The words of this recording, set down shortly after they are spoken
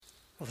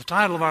Well, the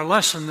title of our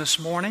lesson this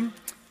morning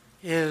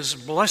is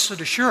Blessed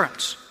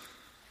Assurance,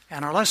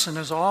 and our lesson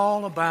is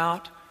all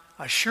about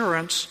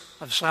assurance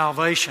of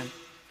salvation.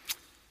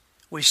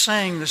 We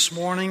sang this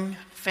morning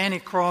Fanny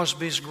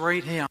Crosby's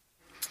great hymn,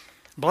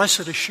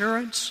 Blessed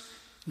Assurance,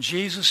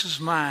 Jesus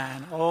is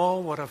mine. Oh,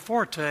 what a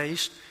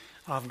foretaste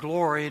of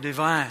glory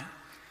divine.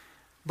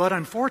 But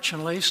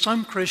unfortunately,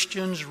 some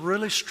Christians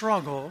really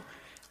struggle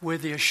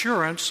with the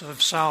assurance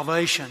of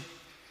salvation.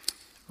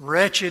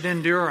 Wretched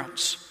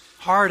endurance,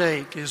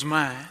 heartache is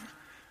mine.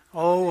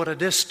 Oh, what a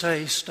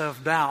distaste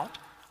of doubt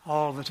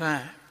all the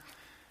time.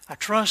 I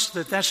trust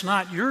that that's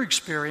not your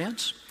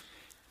experience,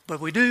 but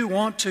we do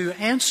want to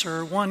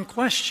answer one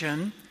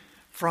question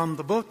from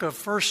the book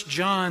of 1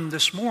 John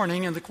this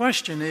morning, and the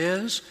question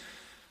is,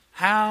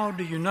 how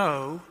do you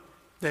know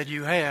that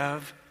you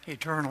have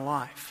eternal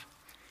life?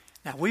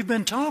 Now, we've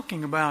been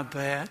talking about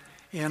that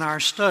in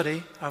our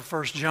study of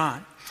 1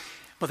 John.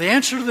 But the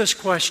answer to this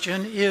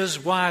question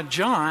is why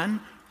John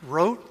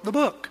wrote the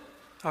book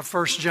of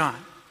 1 John.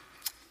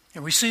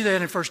 And we see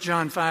that in 1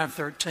 John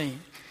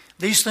 5:13.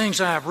 These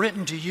things I have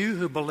written to you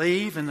who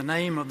believe in the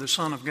name of the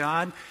Son of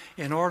God,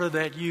 in order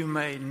that you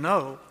may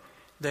know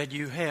that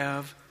you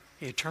have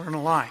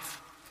eternal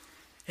life.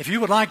 If you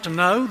would like to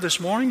know this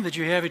morning that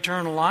you have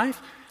eternal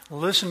life,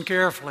 listen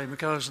carefully,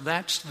 because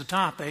that's the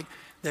topic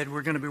that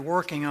we're going to be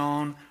working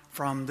on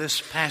from this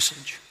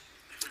passage.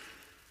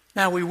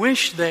 Now, we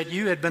wish that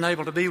you had been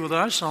able to be with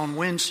us on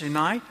Wednesday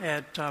night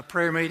at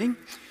prayer meeting.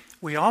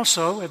 We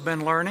also have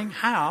been learning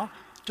how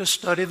to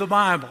study the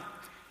Bible.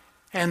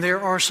 And there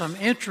are some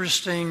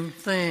interesting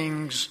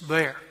things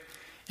there.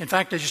 In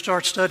fact, as you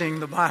start studying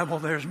the Bible,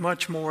 there's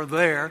much more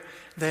there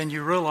than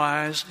you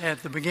realize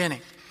at the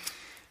beginning.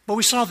 But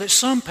we saw that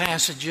some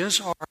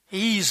passages are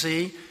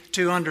easy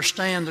to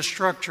understand, the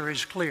structure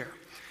is clear.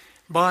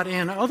 But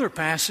in other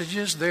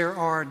passages, there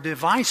are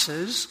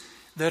devices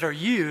that are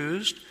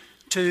used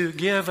to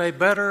give a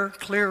better,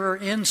 clearer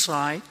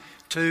insight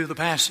to the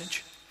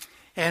passage.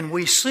 And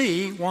we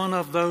see one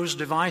of those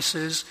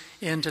devices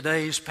in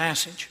today's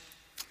passage.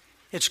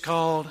 It's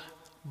called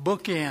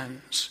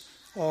bookends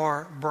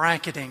or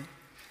bracketing.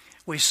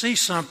 We see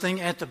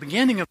something at the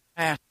beginning of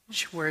the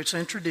passage where it's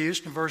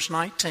introduced in verse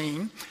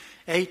 19.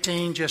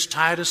 18 just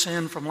tied us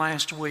in from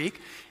last week.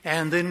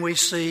 And then we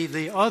see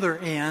the other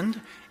end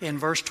in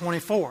verse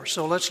 24.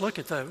 So let's look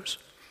at those.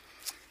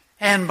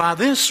 And by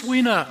this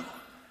we know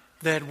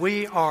that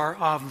we are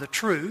of the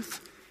truth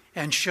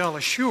and shall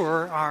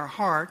assure our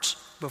hearts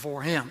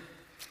before Him.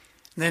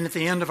 Then at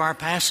the end of our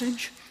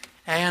passage,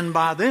 and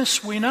by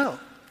this we know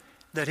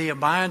that He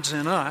abides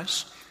in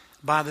us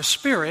by the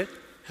Spirit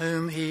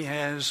whom He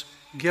has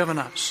given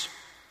us.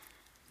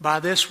 By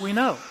this we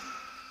know.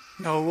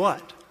 Know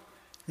what?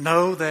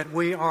 Know that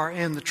we are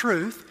in the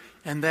truth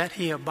and that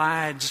He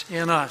abides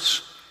in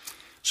us.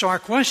 So our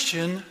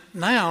question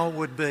now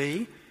would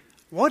be,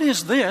 what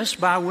is this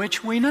by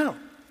which we know?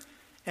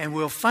 And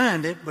we'll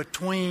find it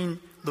between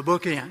the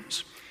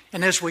bookends.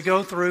 And as we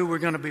go through, we're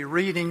going to be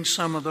reading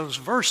some of those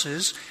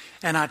verses.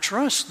 And I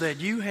trust that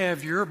you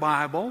have your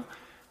Bible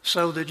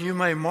so that you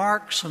may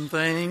mark some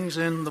things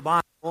in the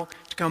Bible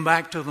to come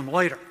back to them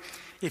later.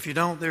 If you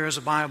don't, there is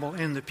a Bible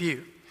in the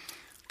pew.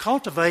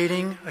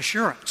 Cultivating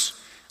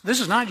assurance. This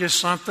is not just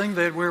something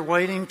that we're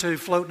waiting to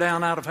float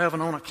down out of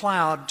heaven on a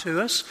cloud to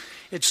us.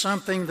 It's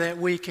something that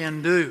we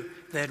can do,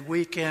 that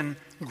we can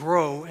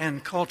grow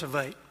and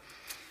cultivate.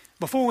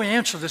 Before we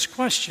answer this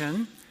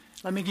question,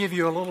 let me give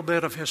you a little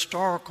bit of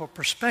historical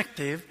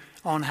perspective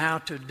on how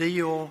to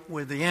deal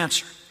with the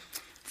answer.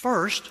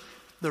 First,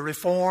 the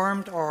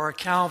Reformed or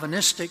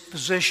Calvinistic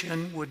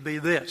position would be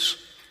this: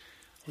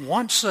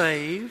 once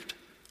saved,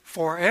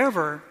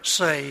 forever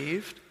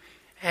saved,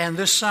 and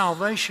this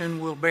salvation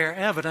will bear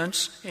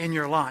evidence in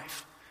your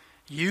life.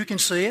 You can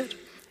see it,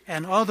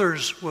 and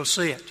others will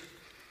see it.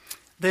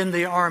 Then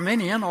the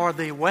Arminian or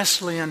the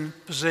Wesleyan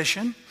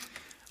position: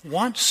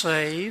 once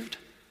saved,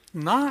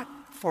 not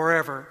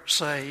forever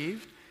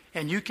saved,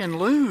 and you can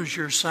lose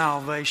your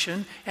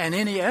salvation and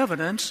any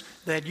evidence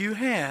that you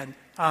had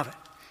of it.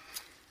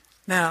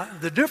 Now,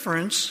 the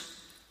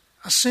difference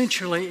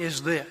essentially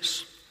is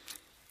this: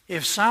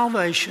 if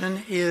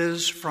salvation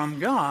is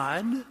from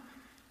God,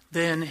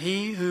 then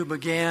He who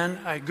began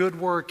a good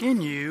work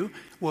in you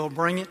will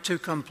bring it to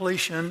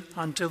completion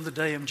until the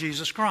day of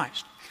Jesus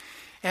Christ.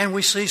 And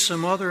we see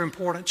some other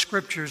important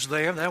scriptures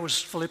there. That was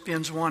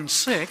Philippians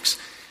 1:6,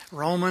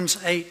 Romans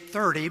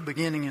 8:30,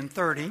 beginning in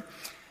 30.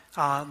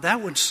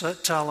 That would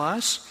tell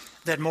us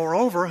that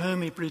moreover,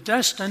 whom He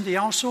predestined, He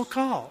also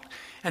called.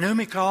 And whom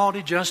He called,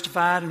 He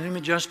justified, and whom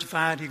He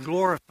justified, He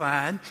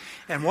glorified.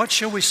 And what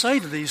shall we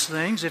say to these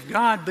things? If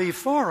God be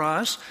for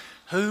us,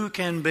 who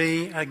can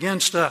be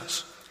against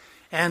us?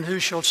 And who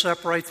shall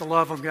separate the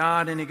love of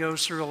God? And he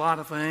goes through a lot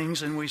of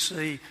things, and we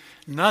see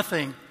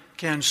nothing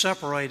can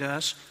separate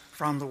us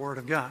from the Word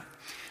of God.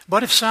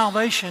 But if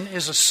salvation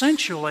is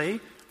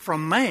essentially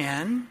from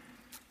man,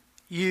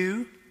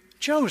 you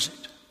chose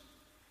it.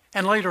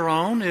 And later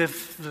on,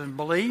 if the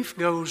belief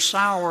goes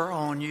sour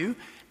on you,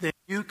 then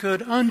you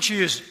could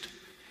unchoose it.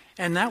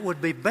 And that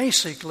would be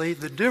basically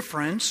the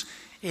difference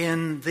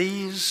in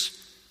these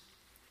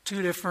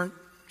two different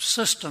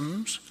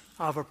systems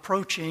of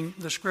approaching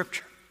the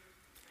Scripture.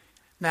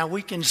 Now,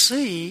 we can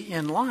see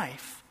in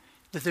life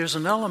that there's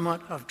an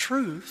element of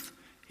truth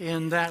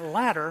in that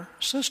latter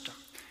system,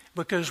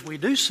 because we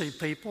do see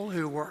people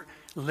who were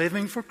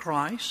living for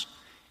Christ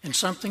and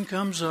something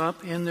comes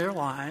up in their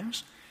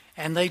lives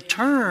and they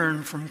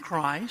turn from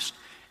Christ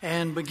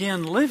and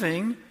begin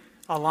living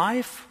a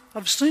life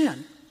of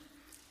sin.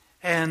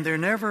 And there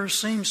never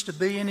seems to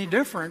be any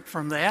different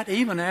from that,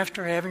 even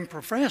after having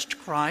professed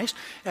Christ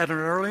at an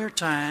earlier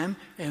time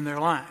in their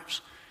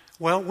lives.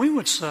 Well, we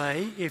would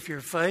say if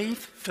your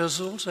faith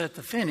fizzles at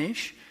the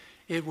finish,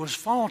 it was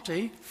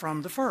faulty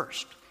from the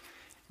first.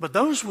 But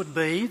those would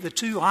be the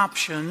two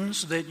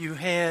options that you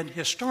had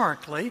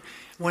historically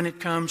when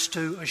it comes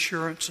to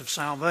assurance of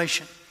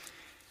salvation.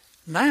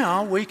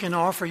 Now we can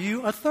offer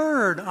you a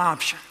third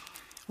option,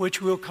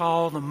 which we'll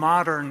call the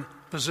modern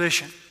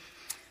position.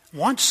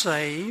 Once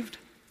saved,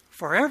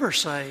 forever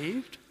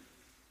saved,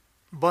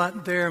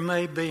 but there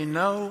may be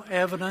no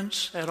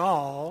evidence at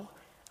all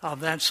of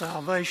that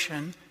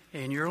salvation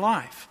in your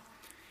life.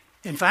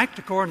 In fact,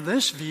 according to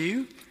this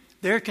view,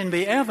 there can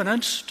be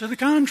evidence to the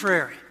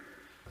contrary.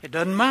 It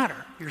doesn't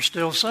matter. You're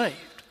still saved.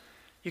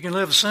 You can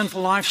live a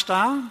sinful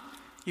lifestyle.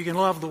 You can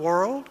love the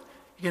world.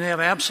 You can have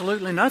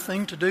absolutely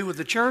nothing to do with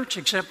the church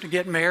except to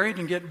get married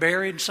and get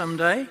buried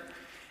someday.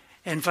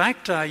 In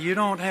fact, you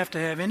don't have to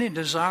have any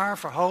desire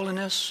for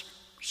holiness,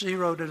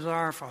 zero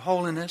desire for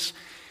holiness,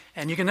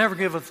 and you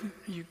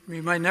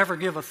may never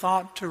give a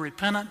thought to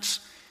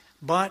repentance,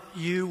 but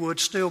you would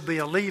still be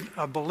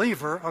a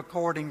believer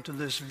according to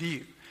this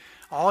view.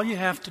 All you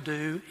have to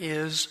do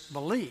is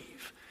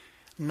believe,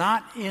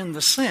 not in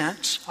the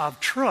sense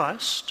of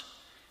trust,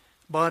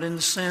 but in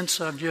the sense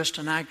of just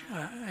an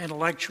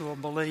intellectual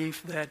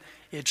belief that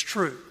it's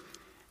true.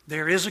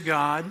 There is a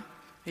God.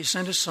 He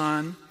sent His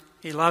Son.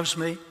 He loves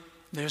me.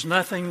 There's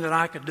nothing that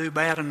I could do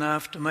bad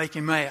enough to make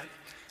Him mad.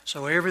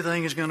 So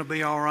everything is going to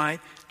be all right.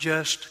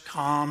 Just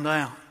calm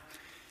down.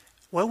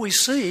 Well, we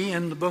see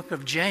in the book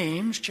of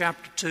James,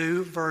 chapter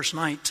 2, verse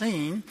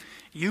 19,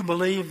 you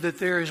believe that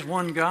there is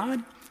one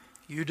God,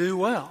 you do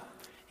well.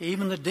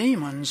 Even the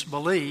demons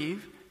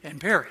believe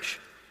and perish.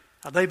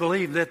 They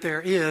believe that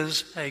there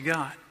is a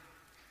God.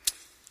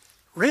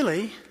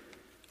 Really,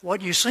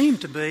 what you seem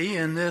to be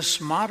in this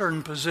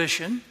modern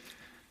position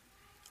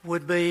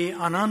would be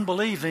an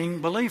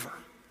unbelieving believer.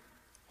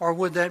 Or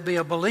would that be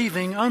a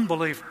believing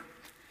unbeliever?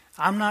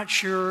 I'm not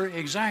sure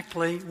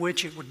exactly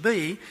which it would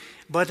be,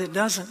 but it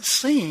doesn't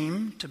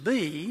seem to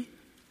be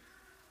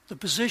the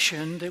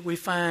position that we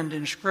find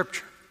in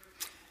Scripture.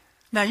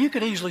 Now, you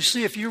could easily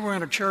see if you were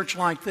in a church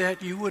like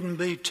that, you wouldn't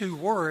be too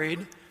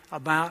worried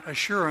about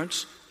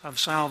assurance of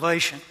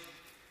salvation,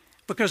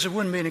 because there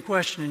wouldn't be any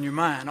question in your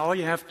mind. All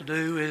you have to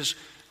do is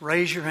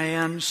raise your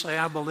hand, say,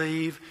 I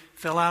believe,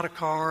 fill out a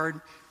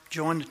card,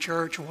 join the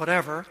church, or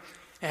whatever,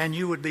 and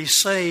you would be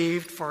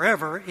saved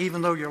forever,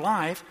 even though your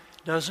life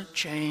doesn't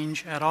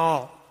change at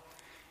all.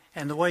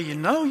 And the way you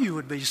know you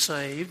would be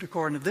saved,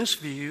 according to this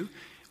view,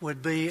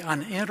 would be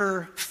an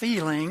inner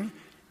feeling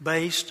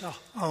based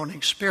on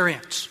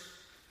experience.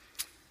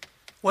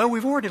 Well,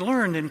 we've already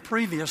learned in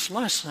previous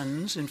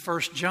lessons in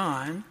 1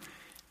 John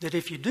that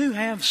if you do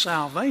have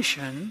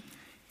salvation,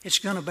 it's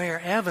going to bear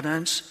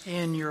evidence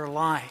in your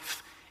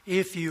life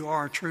if you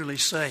are truly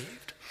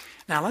saved.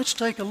 Now, let's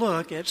take a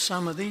look at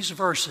some of these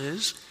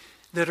verses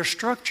that are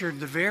structured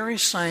the very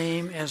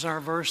same as our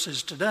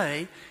verses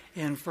today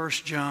in 1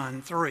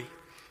 John 3.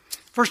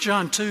 1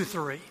 John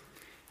 2:3.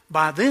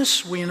 By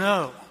this we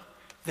know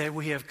that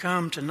we have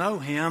come to know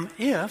Him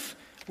if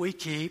we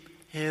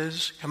keep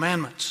His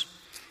commandments.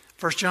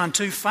 1 John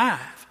 2:5.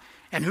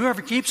 And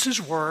whoever keeps His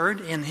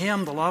word, in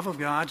him the love of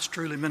God has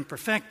truly been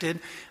perfected.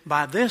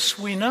 By this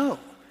we know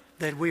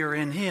that we are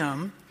in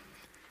Him.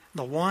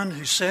 The one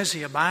who says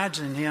he abides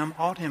in Him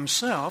ought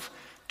himself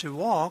to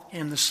walk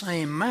in the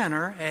same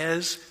manner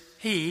as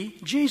He,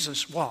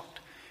 Jesus, walked.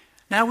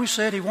 Now, we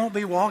said He won't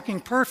be walking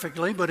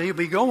perfectly, but He'll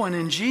be going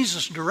in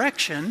Jesus'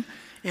 direction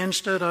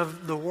instead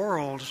of the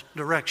world's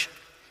direction.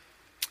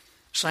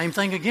 Same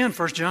thing again,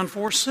 1 John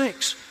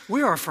 4:6.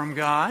 We are from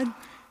God.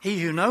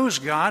 He who knows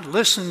God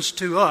listens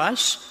to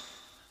us,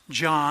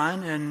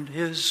 John and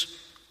his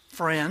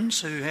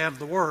friends who have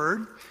the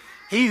Word.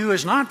 He who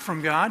is not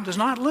from God does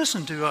not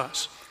listen to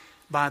us.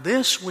 By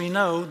this we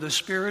know the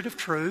spirit of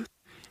truth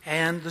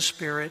and the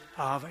spirit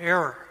of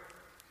error.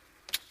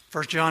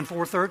 1 John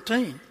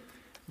 4:13.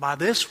 By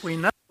this we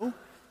know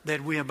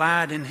that we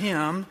abide in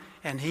Him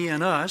and He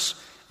in us,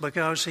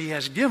 because He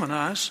has given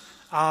us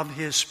of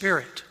His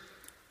Spirit.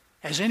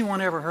 Has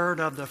anyone ever heard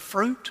of the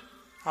fruit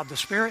of the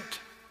Spirit?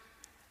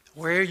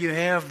 Where you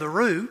have the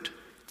root,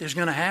 there's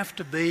going to have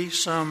to be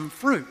some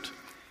fruit.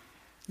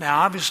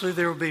 Now, obviously,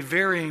 there will be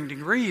varying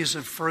degrees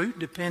of fruit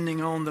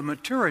depending on the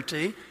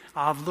maturity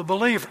of the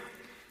believer.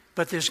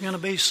 But there's going to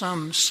be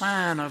some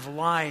sign of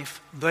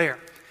life there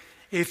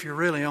if you're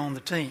really on the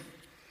team.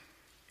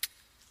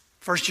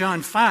 1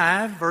 John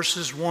 5,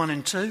 verses 1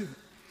 and 2.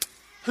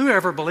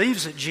 Whoever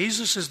believes that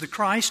Jesus is the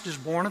Christ is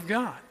born of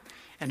God,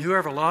 and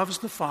whoever loves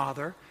the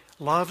Father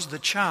loves the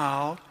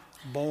child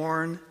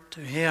born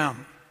to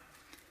him.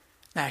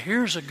 Now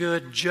here's a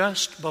good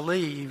just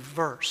believe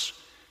verse.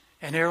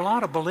 And there are a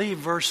lot of believe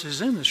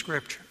verses in the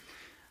Scripture.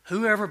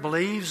 Whoever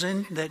believes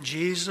in that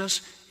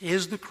Jesus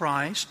is the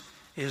Christ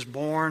is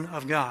born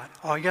of God.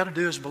 All you got to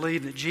do is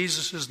believe that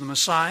Jesus is the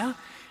Messiah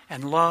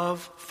and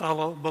love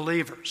fellow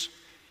believers.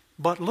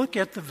 But look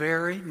at the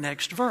very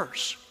next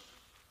verse.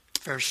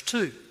 Verse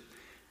 2.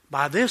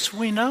 By this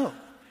we know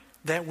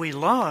that we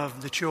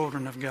love the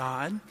children of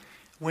God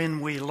when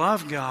we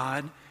love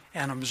God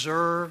and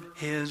observe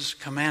His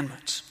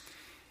commandments.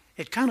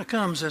 It kind of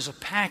comes as a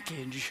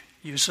package,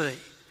 you see.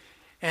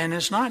 And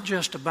it's not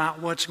just about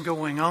what's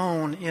going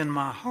on in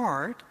my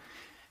heart.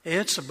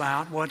 It's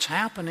about what's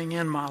happening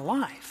in my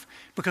life.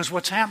 Because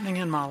what's happening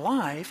in my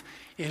life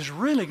is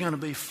really going to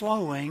be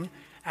flowing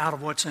out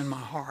of what's in my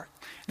heart.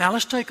 Now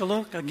let's take a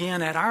look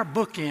again at our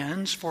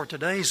bookends for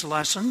today's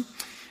lesson.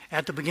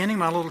 At the beginning,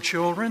 my little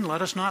children,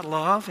 let us not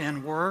love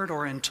in word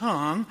or in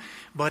tongue,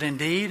 but in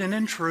deed and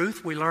in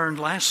truth. We learned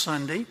last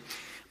Sunday.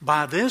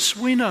 By this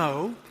we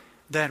know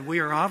that we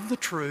are of the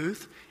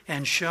truth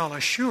and shall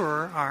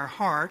assure our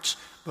hearts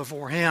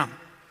before Him.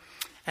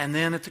 And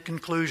then at the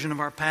conclusion of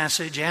our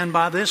passage, and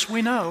by this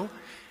we know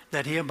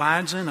that He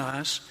abides in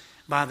us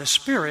by the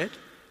Spirit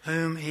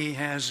whom He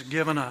has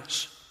given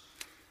us.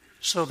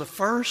 So the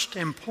first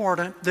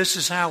important, this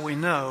is how we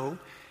know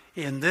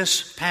in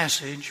this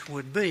passage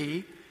would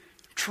be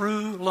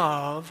true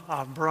love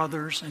of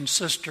brothers and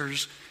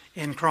sisters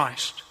in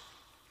Christ.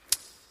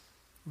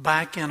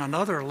 Back in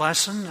another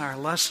lesson, our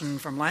lesson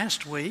from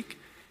last week,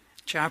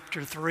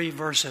 chapter 3,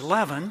 verse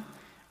 11,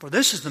 for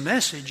this is the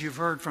message you've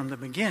heard from the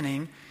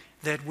beginning,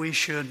 that we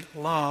should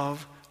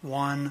love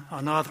one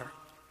another.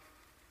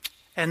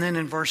 And then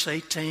in verse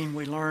 18,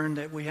 we learned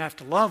that we have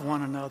to love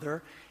one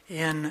another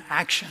in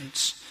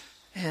actions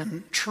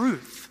and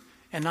truth,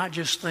 and not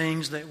just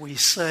things that we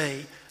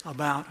say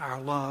about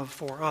our love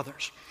for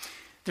others.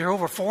 There are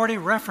over 40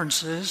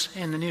 references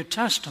in the New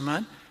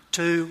Testament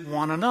to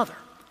one another.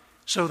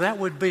 So that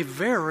would be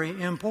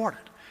very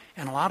important.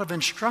 And a lot of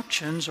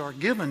instructions are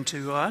given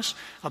to us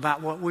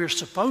about what we're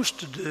supposed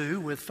to do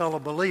with fellow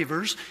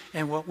believers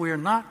and what we're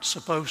not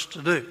supposed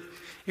to do.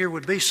 Here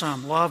would be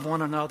some: love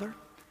one another,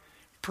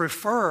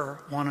 prefer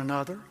one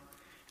another,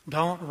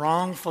 don't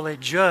wrongfully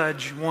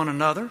judge one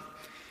another,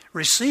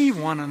 receive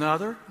one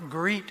another,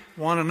 greet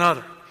one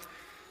another,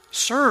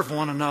 serve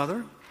one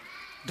another,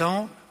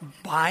 don't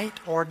bite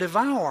or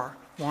devour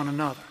one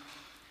another.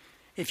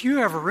 If you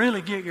ever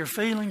really get your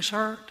feelings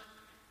hurt,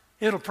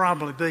 it'll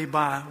probably be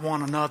by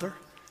one another,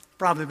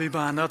 probably be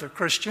by another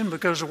Christian,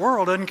 because the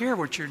world doesn't care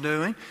what you're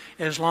doing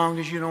as long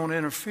as you don't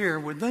interfere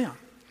with them.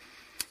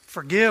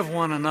 Forgive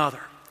one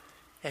another,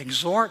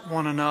 exhort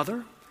one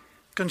another,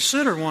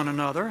 consider one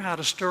another, how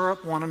to stir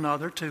up one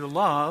another to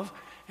love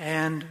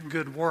and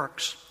good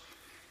works.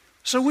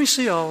 So we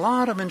see a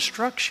lot of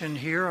instruction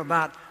here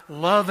about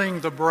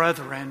loving the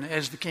brethren,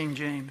 as the King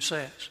James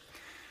says.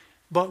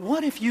 But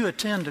what if you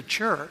attend a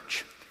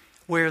church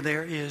where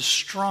there is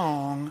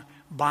strong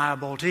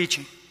Bible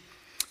teaching,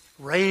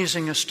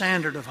 raising a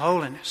standard of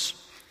holiness,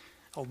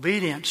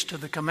 obedience to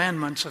the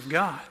commandments of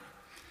God,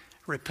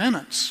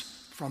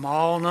 repentance from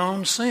all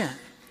known sin,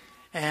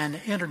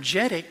 and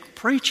energetic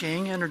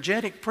preaching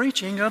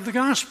of the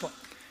gospel?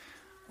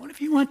 What if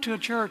you went to a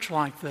church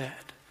like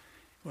that?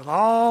 With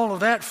all of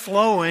that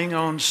flowing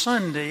on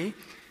Sunday,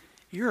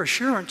 your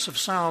assurance of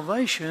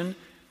salvation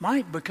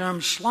might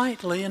become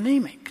slightly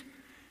anemic,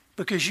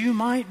 because you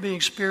might be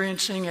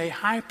experiencing a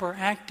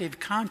hyperactive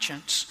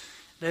conscience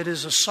that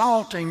is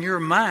assaulting your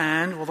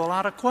mind with a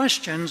lot of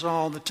questions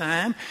all the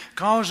time,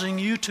 causing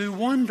you to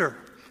wonder.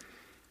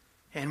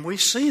 And we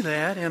see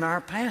that in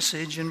our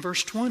passage in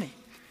verse 20.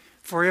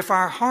 For if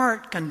our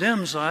heart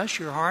condemns us,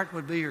 your heart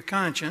would be your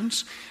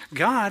conscience,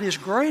 God is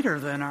greater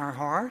than our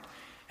heart,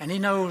 and He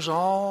knows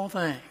all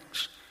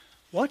things.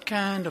 What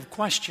kind of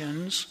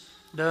questions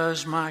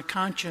does my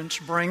conscience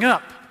bring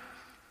up?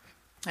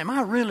 Am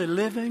I really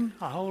living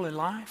a holy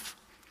life?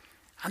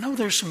 I know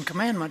there's some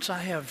commandments I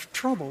have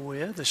trouble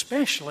with,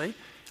 especially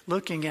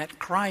looking at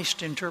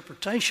Christ's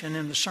interpretation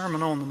in the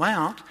Sermon on the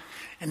Mount,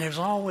 and there's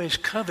always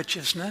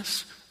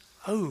covetousness.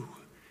 Oh,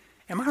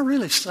 am I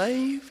really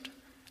saved?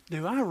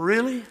 Do I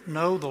really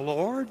know the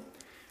Lord?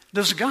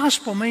 Does the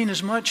gospel mean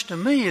as much to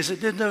me as it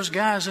did those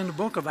guys in the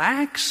book of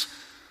Acts?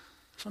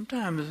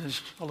 Sometimes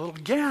there's a little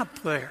gap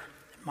there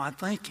in my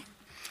thinking.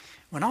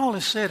 When all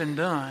is said and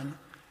done,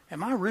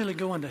 am I really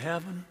going to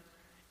heaven?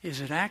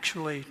 Is it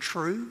actually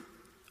true?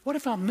 What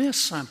if I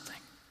miss something?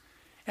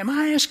 Am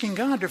I asking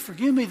God to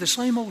forgive me the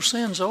same old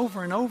sins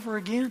over and over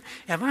again?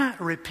 Have I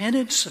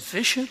repented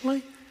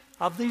sufficiently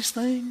of these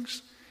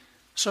things?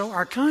 So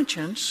our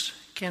conscience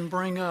can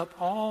bring up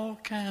all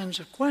kinds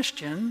of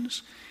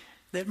questions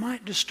that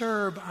might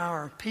disturb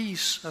our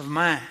peace of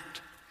mind.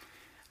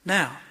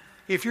 Now,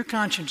 if your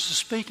conscience is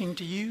speaking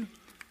to you,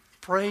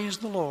 praise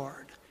the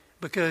Lord,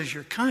 because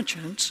your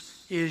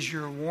conscience is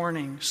your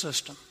warning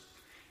system.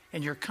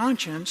 And your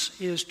conscience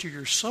is to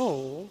your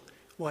soul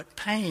what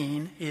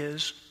pain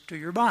is to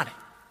your body.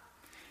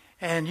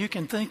 And you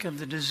can think of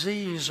the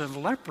disease of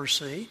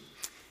leprosy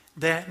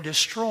that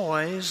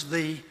destroys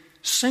the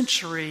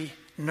sensory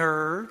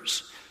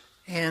nerves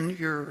in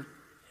your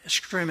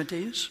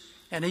extremities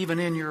and even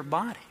in your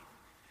body.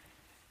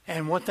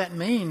 And what that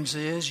means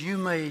is you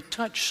may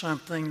touch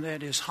something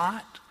that is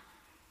hot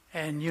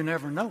and you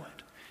never know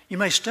it. You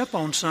may step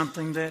on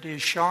something that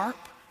is sharp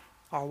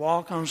or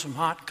walk on some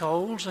hot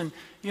coals and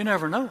you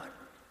never know it.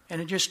 And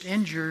it just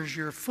injures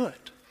your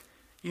foot.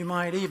 You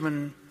might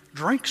even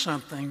drink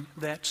something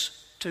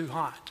that's too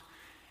hot.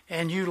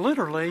 And you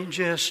literally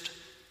just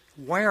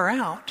wear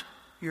out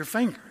your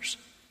fingers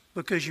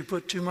because you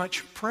put too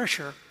much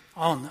pressure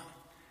on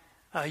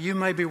them. You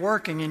may be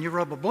working and you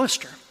rub a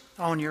blister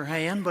on your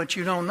hand, but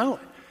you don't know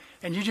it.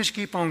 And you just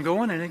keep on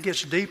going and it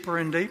gets deeper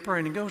and deeper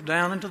and it goes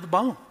down into the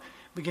bone,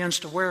 begins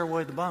to wear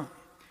away the bone.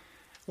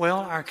 Well,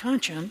 our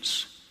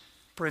conscience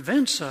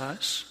prevents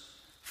us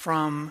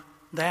from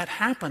that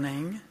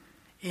happening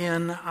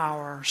in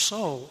our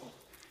soul,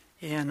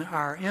 in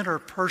our inner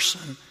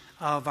person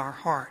of our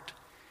heart.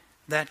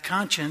 That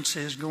conscience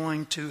is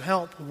going to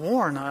help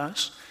warn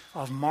us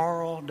of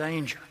moral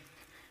danger.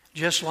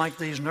 Just like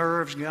these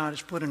nerves God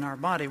has put in our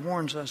body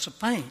warns us of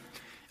pain.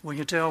 We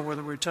can tell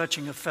whether we're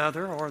touching a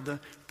feather or the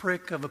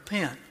prick of a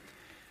pin.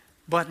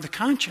 But the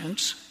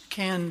conscience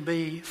can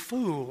be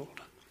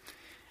fooled.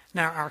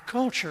 Now, our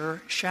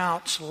culture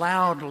shouts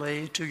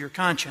loudly to your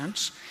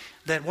conscience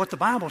that what the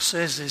Bible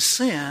says is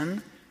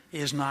sin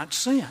is not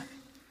sin.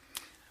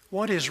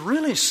 What is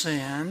really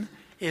sin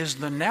is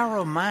the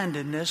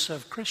narrow-mindedness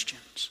of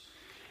Christians.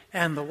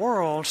 And the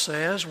world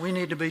says we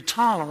need to be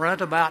tolerant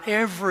about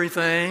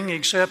everything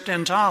except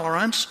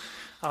intolerance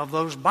of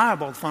those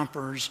Bible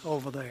thumpers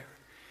over there.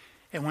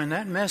 And when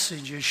that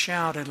message is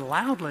shouted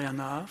loudly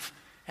enough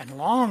and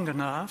long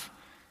enough,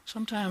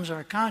 sometimes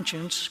our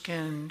conscience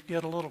can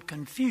get a little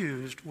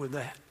confused with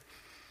that.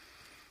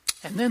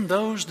 And then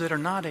those that are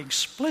not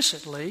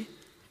explicitly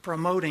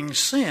promoting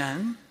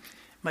sin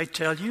may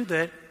tell you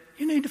that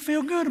you need to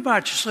feel good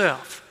about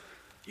yourself.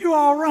 You're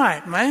all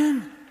right,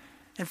 man.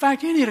 In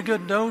fact, you need a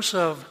good dose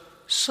of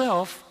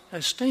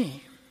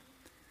self-esteem.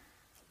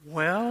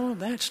 Well,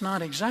 that's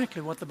not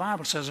exactly what the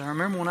Bible says. I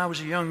remember when I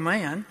was a young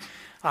man,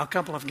 a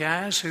couple of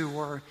guys who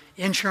were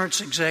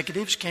insurance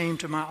executives came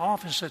to my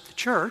office at the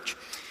church,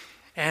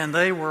 and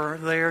they were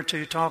there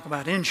to talk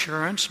about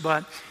insurance,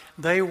 but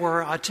they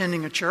were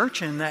attending a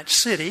church in that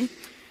city,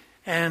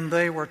 and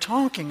they were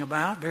talking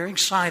about, very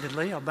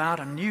excitedly, about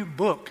a new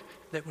book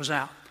that was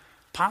out,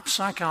 Pop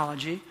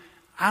Psychology,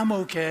 I'm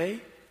Okay,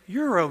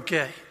 You're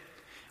Okay.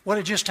 What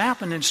had just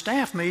happened in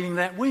staff meeting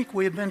that week,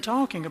 we had been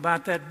talking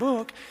about that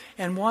book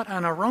and what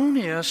an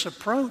erroneous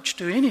approach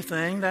to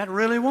anything that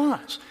really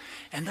was.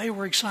 And they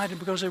were excited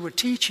because they were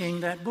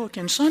teaching that book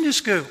in Sunday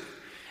school,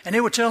 and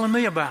they were telling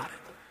me about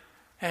it.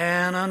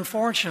 And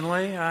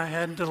unfortunately, I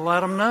had to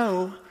let them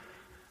know,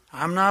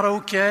 I'm not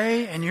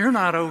okay and you're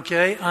not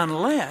okay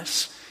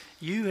unless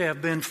you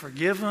have been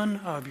forgiven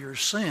of your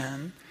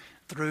sin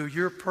through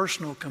your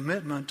personal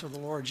commitment to the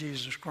Lord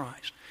Jesus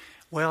Christ.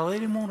 Well, they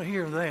didn't want to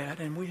hear that,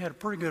 and we had a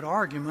pretty good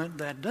argument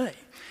that day.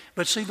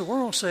 But see, the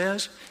world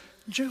says,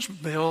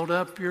 just build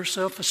up your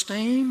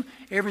self-esteem,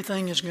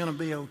 everything is going to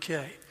be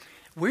okay.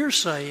 We're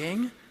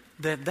saying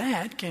that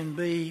that can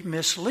be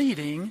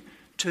misleading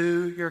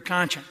to your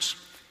conscience.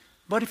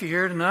 But if you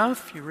hear it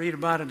enough, you read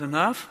about it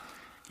enough,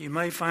 you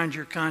may find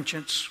your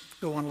conscience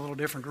go in a little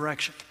different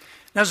direction.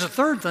 Now, there's a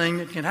third thing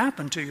that can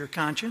happen to your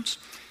conscience,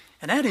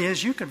 and that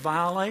is you could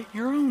violate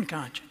your own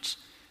conscience.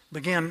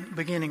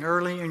 Beginning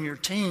early in your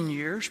teen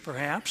years,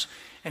 perhaps,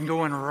 and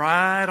going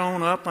right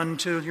on up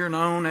until you're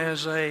known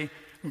as a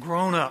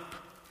grown-up.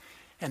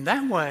 And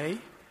that way,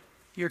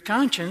 your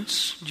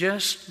conscience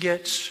just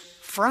gets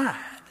fried.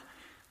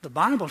 The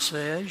Bible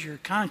says your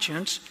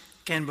conscience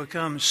can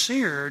become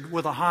seared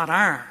with a hot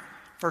iron,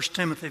 1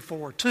 Timothy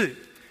 4:2.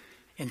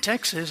 In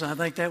Texas, I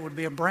think that would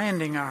be a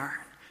branding iron.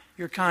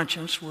 Your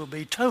conscience will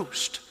be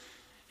toast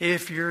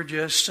if you're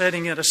just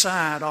setting it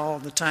aside all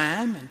the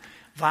time and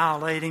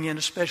violating it,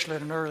 especially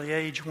at an early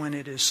age when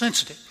it is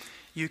sensitive.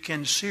 You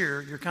can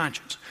sear your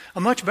conscience. A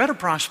much better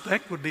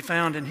prospect would be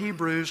found in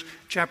Hebrews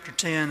chapter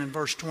 10 and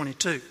verse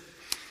 22.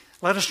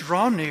 Let us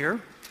draw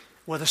near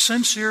with a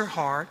sincere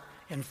heart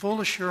in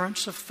full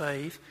assurance of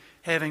faith,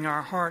 having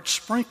our hearts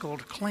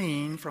sprinkled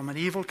clean from an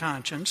evil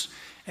conscience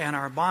and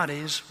our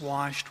bodies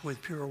washed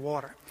with pure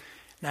water.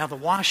 Now, the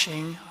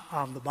washing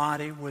of the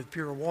body with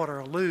pure water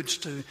alludes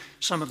to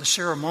some of the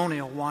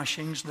ceremonial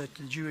washings that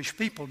the Jewish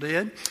people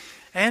did,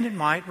 and it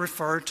might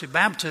refer to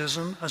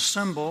baptism, a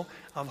symbol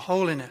of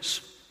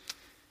holiness.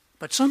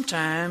 But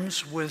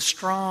sometimes with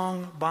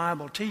strong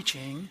Bible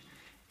teaching,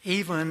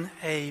 even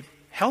a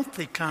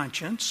healthy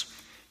conscience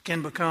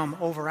can become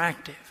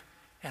overactive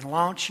and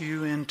launch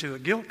you into a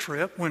guilt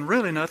trip when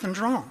really nothing's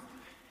wrong,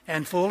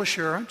 and full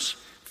assurance,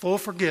 full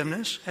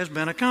forgiveness has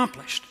been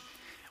accomplished.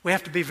 We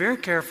have to be very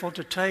careful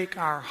to take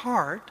our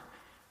heart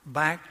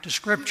back to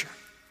Scripture.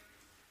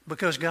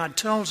 because God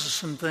tells us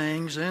some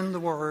things in the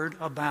Word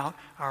about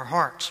our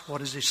hearts. What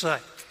does He say?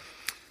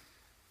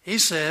 He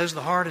says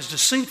the heart is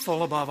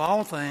deceitful above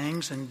all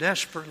things and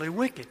desperately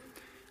wicked.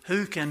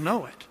 Who can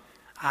know it?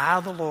 I,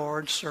 the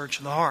Lord, search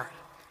the heart.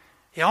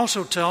 He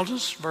also tells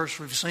us, verse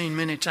we've seen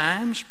many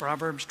times,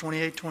 Proverbs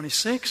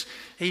 28:26,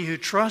 he who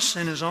trusts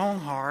in his own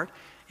heart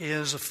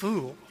is a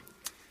fool.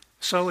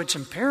 So it's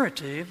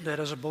imperative that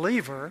as a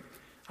believer,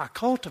 I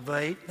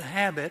cultivate the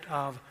habit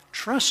of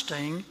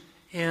trusting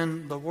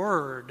in the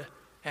Word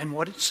and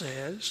what it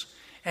says,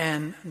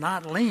 and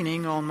not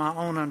leaning on my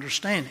own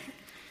understanding.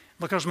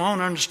 Because my own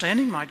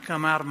understanding might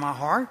come out of my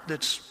heart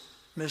that's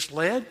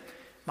misled.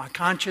 My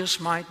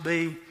conscience might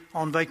be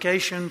on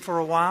vacation for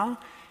a while,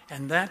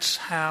 and that's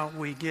how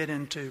we get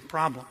into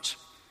problems.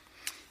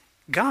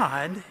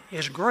 God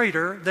is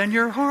greater than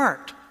your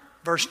heart,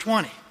 verse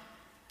 20.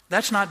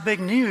 That's not big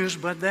news,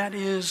 but that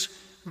is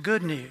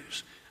good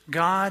news.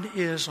 God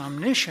is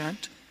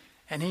omniscient,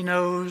 and He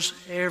knows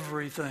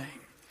everything.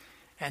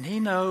 And He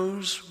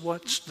knows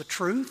what's the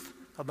truth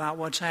about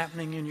what's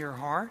happening in your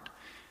heart.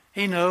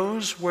 He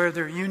knows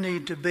whether you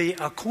need to be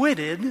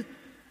acquitted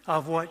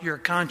of what your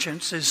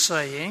conscience is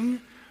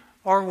saying,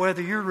 or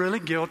whether you're really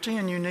guilty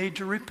and you need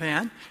to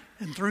repent,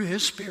 and through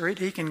His Spirit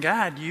He can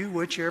guide you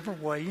whichever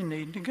way you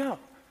need to go.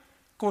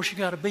 Of course, you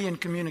got to be in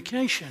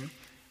communication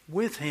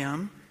with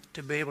Him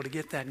to be able to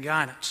get that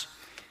guidance.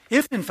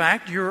 If in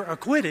fact you're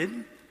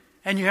acquitted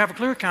and you have a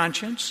clear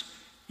conscience,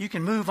 you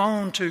can move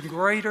on to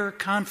greater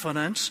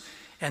confidence,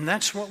 and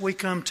that's what we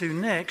come to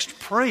next,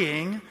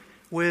 praying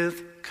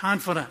with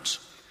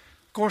confidence.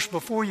 Of course,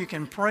 before you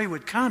can pray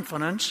with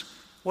confidence,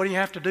 what do you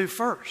have to do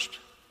first?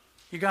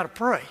 You got to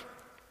pray.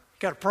 You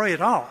got to pray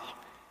it all.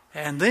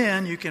 And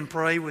then you can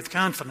pray with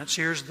confidence.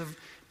 Here's the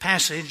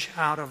passage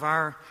out of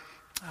our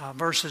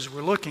verses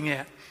we're looking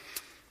at.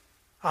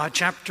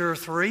 Chapter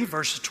 3,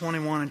 verses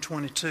 21 and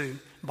 22.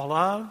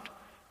 Beloved,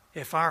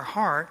 if our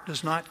heart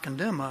does not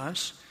condemn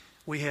us,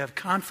 we have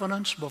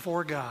confidence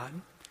before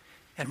God.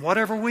 And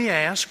whatever we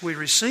ask, we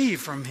receive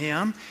from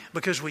Him,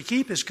 because we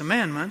keep His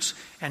commandments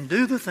and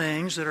do the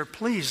things that are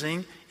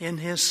pleasing in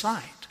His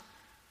sight.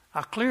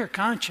 A clear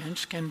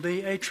conscience can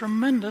be a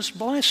tremendous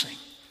blessing.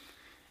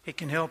 It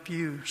can help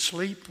you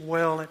sleep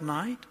well at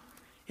night.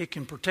 It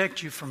can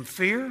protect you from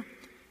fear.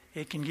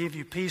 It can give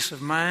you peace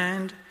of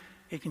mind.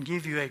 It can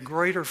give you a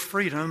greater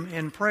freedom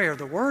in prayer.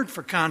 The word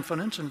for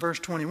confidence in verse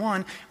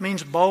 21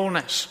 means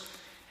boldness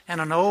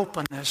and an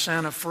openness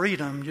and a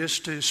freedom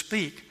just to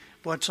speak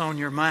what's on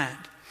your mind.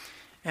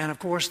 And of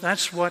course,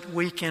 that's what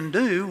we can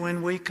do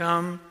when we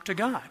come to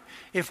God.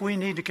 If we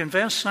need to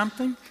confess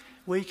something,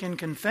 we can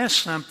confess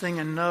something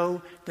and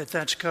know that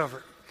that's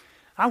covered.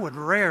 I would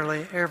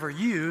rarely ever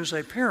use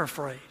a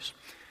paraphrase,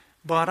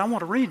 but I want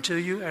to read to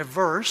you a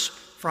verse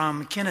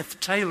from Kenneth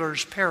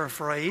Taylor's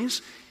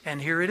paraphrase,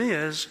 and here it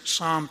is,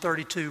 Psalm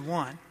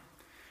 32:1.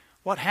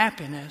 What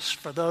happiness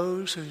for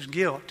those whose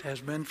guilt has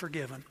been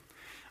forgiven.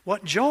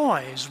 What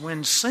joys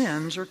when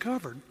sins are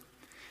covered.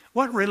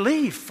 What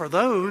relief for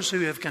those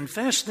who have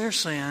confessed their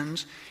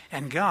sins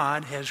and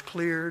God has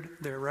cleared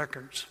their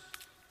records.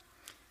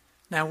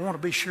 Now, I want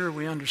to be sure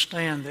we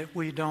understand that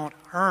we don't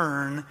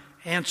earn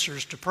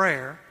answers to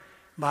prayer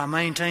by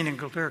maintaining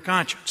a clear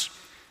conscience,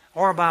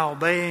 or by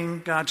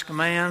obeying God's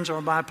commands,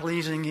 or by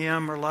pleasing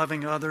Him, or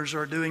loving others,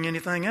 or doing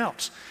anything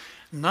else.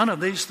 None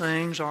of these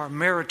things are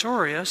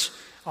meritorious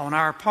on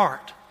our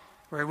part,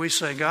 where we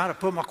say, God, I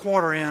put my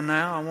quarter in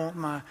now, I want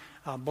my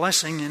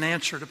blessing in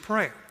answer to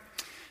prayer.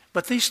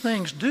 But these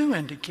things do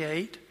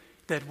indicate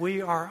that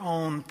we are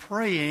on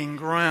praying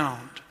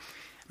ground,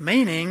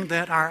 meaning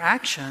that our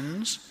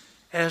actions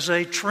as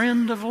a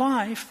trend of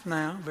life,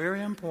 now,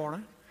 very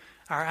important,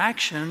 our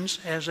actions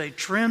as a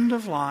trend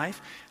of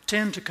life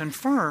tend to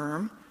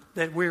confirm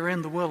that we're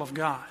in the will of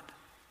God.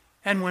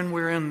 And when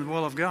we're in the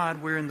will of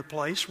God, we're in the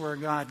place where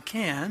God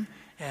can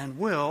and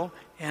will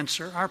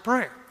answer our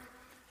prayer.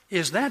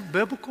 Is that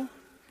biblical?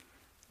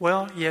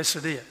 Well, yes,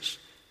 it is.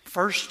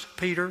 1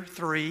 Peter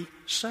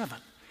 3:7.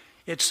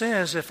 It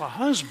says, if a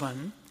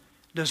husband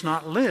does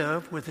not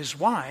live with his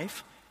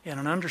wife in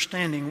an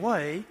understanding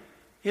way,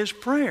 his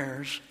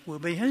prayers will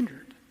be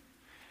hindered.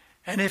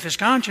 And if his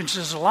conscience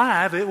is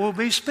alive, it will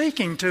be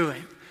speaking to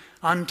him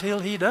until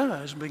he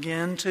does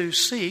begin to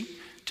seek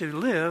to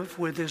live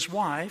with his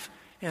wife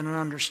in an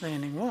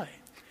understanding way.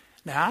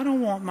 Now, I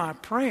don't want my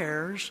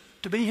prayers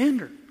to be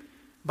hindered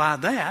by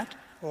that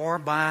or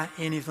by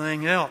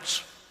anything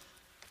else.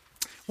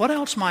 What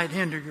else might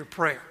hinder your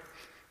prayer?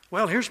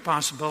 Well, here's a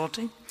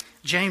possibility.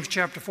 James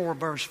chapter 4,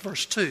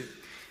 verse 2.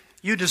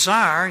 You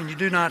desire and you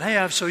do not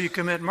have, so you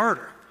commit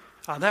murder.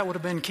 That would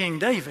have been King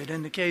David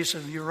in the case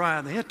of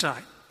Uriah the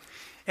Hittite.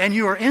 And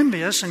you are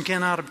envious and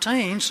cannot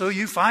obtain, so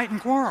you fight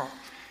and quarrel.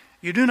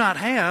 You do not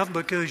have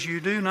because you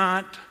do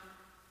not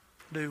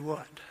do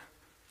what?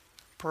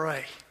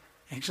 Pray.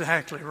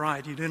 Exactly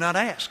right. You do not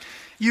ask.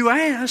 You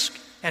ask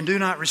and do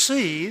not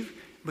receive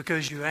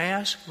because you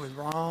ask with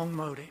wrong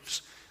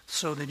motives,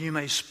 so that you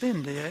may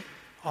spend it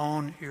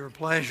on your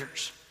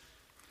pleasures.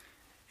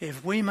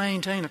 If we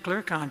maintain a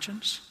clear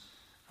conscience,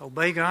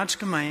 obey God's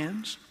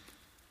commands,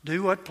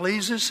 do what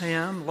pleases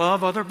Him,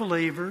 love other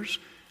believers,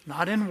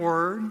 not in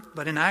word,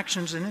 but in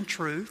actions and in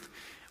truth,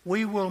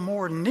 we will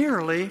more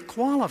nearly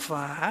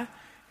qualify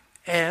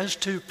as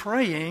to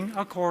praying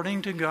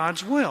according to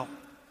God's will.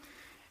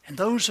 And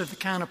those are the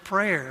kind of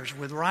prayers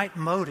with right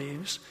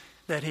motives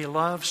that He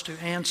loves to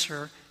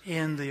answer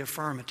in the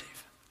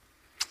affirmative.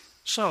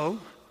 So,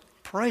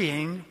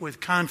 praying with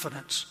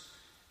confidence.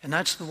 And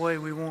that's the way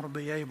we want to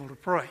be able to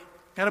pray.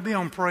 Got to be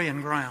on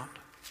praying ground.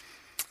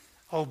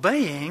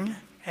 Obeying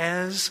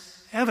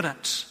as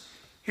evidence.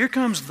 Here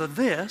comes the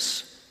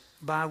this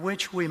by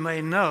which we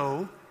may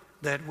know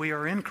that we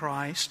are in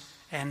Christ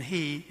and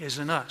He is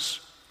in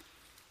us.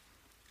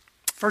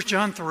 1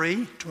 John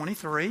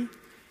 3:23,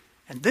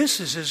 and this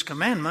is His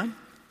commandment,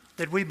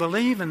 that we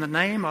believe in the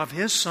name of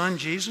His Son,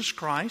 Jesus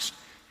Christ,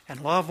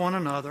 and love one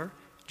another,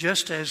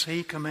 just as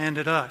He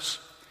commanded us.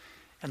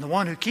 And the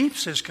one who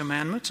keeps His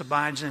commandments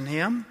abides in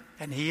Him,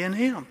 and He in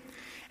him.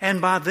 And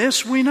by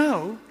this we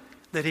know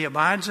that He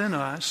abides in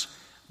us,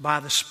 by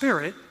the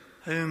Spirit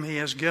whom He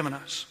has given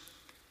us.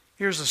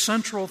 Here's the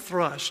central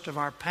thrust of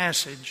our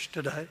passage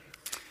today.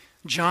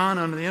 John,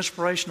 under the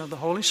inspiration of the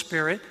Holy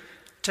Spirit,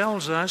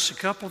 tells us a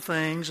couple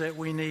things that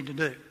we need to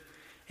do.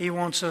 He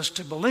wants us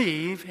to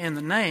believe in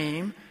the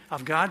name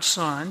of God's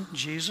Son,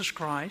 Jesus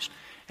Christ,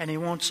 and He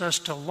wants us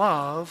to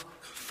love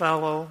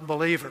fellow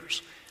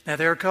believers. Now,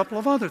 there are a couple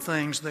of other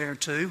things there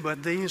too,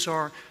 but these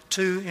are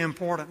two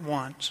important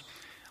ones.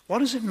 What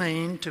does it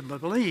mean to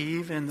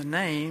believe in the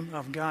name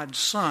of God's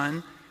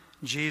Son,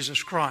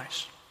 Jesus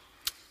Christ?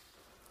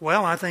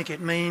 Well, I think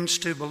it means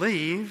to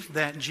believe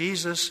that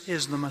Jesus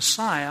is the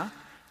Messiah,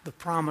 the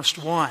promised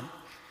one.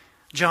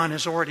 John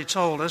has already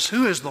told us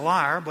who is the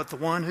liar but the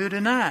one who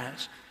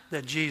denies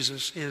that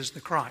Jesus is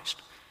the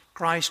Christ.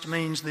 Christ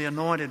means the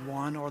anointed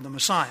one or the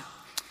Messiah.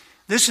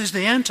 This is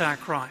the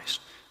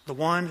Antichrist, the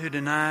one who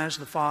denies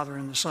the Father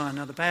and the Son.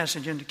 Now, the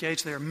passage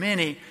indicates there are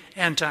many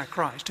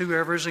Antichrists.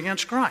 Whoever is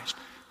against Christ,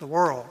 the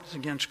world is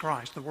against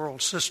Christ, the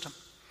world system.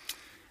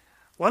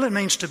 Well, it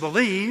means to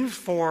believe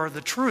for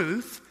the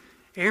truth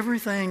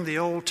everything the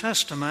Old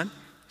Testament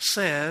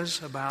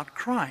says about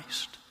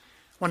Christ.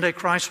 One day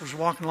Christ was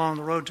walking along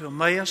the road to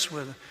Emmaus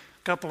with a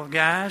couple of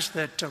guys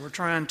that were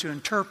trying to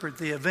interpret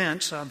the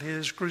events of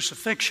His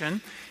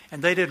crucifixion,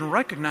 and they didn't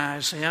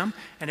recognize Him,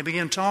 and He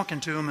began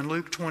talking to them in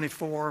Luke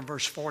 24,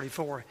 verse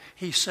 44.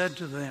 He said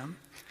to them,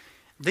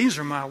 "These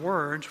are my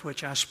words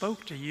which I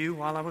spoke to you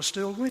while I was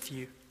still with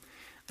you,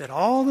 that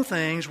all the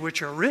things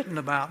which are written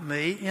about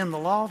me in the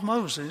law of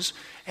Moses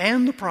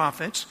and the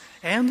prophets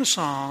and the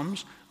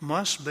Psalms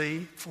must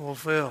be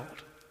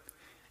fulfilled."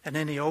 And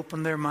then He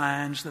opened their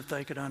minds that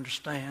they could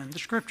understand the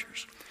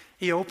Scriptures.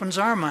 He opens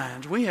our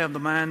minds. We have the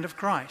mind of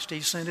Christ.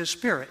 He sent His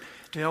Spirit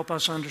to help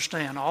us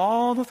understand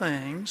all the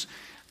things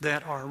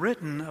that are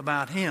written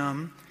about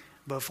Him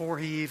before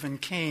He even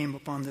came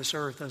upon this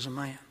earth as a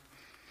man.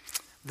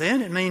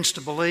 Then it means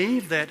to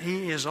believe that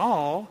He is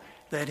all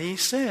that He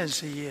says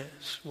He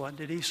is. What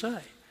did He say?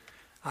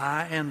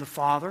 I and the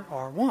Father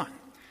are one.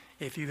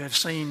 If you have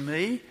seen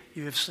me,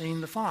 you have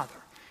seen the Father.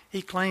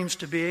 He claims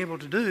to be able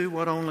to do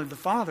what only the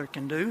Father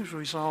can do, as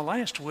we saw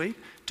last week,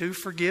 to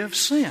forgive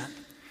sin.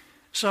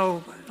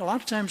 So a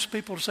lot of times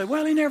people say,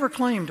 well, He never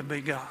claimed to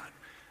be God.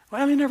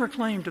 Well, He never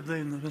claimed to be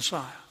the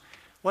Messiah.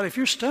 Well, if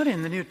you're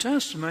studying the New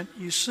Testament,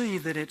 you see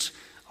that it's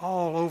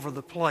all over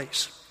the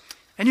place.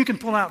 And you can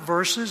pull out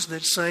verses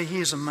that say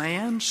He is a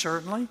man,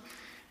 certainly.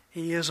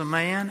 He is a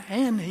man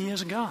and He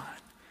is God.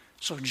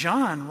 So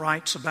John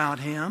writes about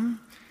Him,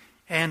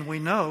 and we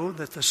know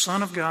that the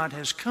Son of God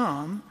has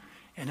come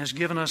and has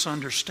given us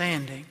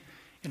understanding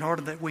in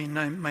order that we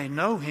may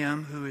know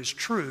Him who is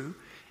true,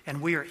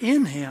 and we are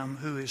in Him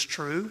who is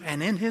true,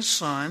 and in His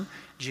Son,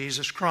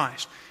 Jesus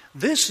Christ.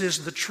 This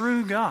is the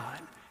true God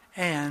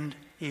and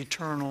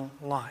eternal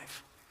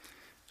life.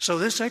 So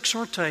this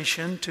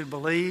exhortation to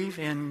believe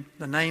in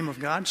the name of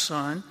God's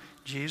Son,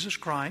 Jesus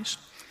Christ,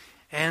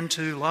 and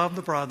to love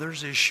the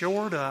brothers is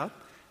shored up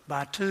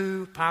by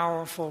two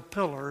powerful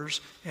pillars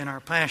in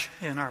our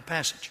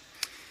passage.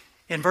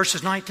 In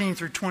verses 19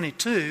 through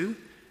 22,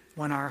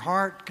 when our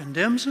heart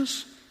condemns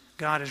us,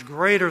 God is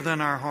greater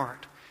than our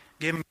heart,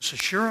 giving us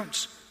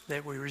assurance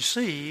that we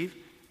receive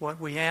what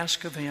we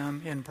ask of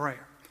Him in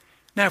prayer.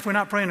 Now, if we're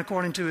not praying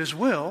according to His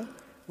will,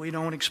 we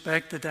don't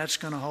expect that that's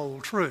going to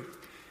hold true.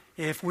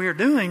 If we're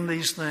doing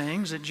these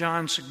things that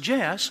John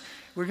suggests,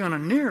 we're going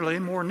to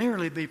more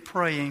nearly be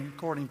praying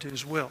according to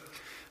His will.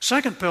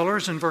 Second pillar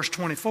is in verse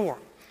 24.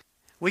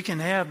 We can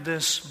have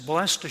this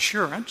blessed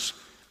assurance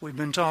we've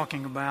been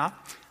talking about,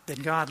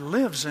 that God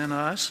lives in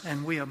us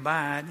and we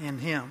abide in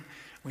Him.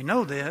 We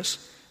know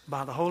this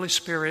by the Holy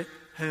Spirit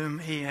whom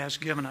He has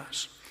given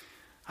us.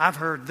 I've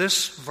heard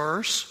this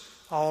verse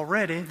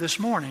already this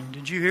morning.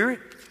 Did you hear it?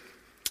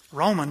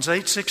 Romans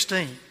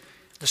 8:16.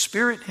 The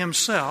Spirit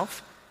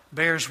Himself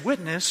bears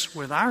witness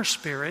with our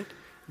spirit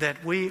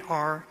that we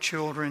are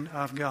children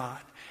of God.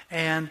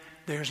 And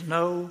there's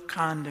no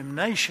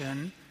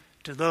condemnation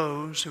to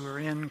those who are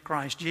in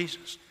Christ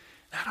Jesus.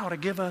 That ought to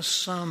give us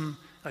some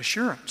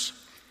assurance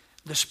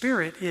The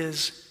Spirit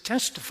is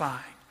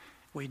testifying.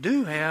 We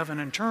do have an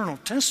internal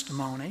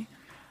testimony,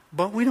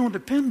 but we don't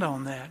depend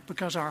on that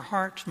because our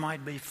hearts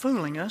might be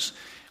fooling us.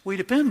 We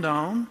depend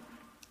on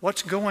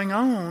what's going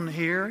on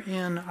here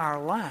in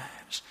our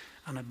lives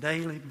on a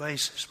daily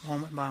basis,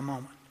 moment by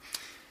moment.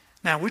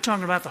 Now, we're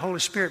talking about the Holy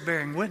Spirit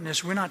bearing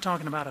witness. We're not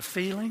talking about a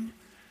feeling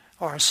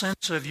or a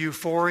sense of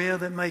euphoria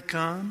that may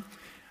come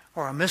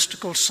or a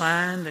mystical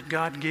sign that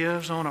God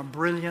gives on a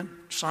brilliant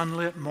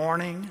sunlit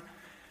morning.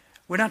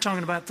 We're not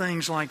talking about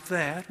things like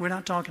that. We're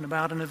not talking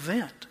about an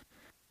event,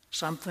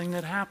 something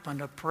that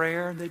happened, a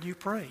prayer that you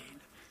prayed,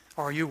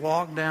 or you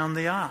walked down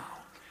the aisle,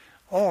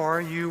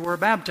 or you were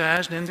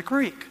baptized in the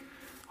creek.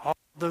 All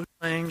those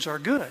things are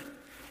good.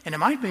 And it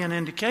might be an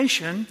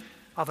indication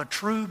of a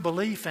true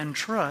belief and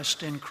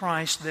trust in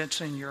Christ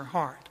that's in your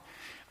heart.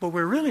 But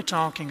we're really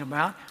talking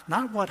about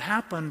not what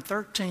happened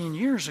 13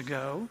 years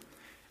ago,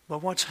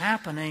 but what's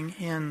happening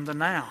in the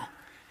now,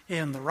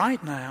 in the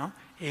right now,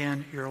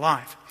 in your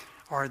life.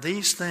 Are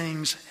these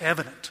things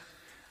evident?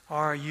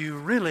 Are you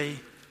really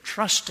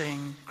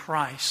trusting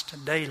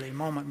Christ daily,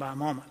 moment by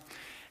moment?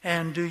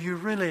 And do you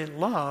really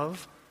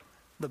love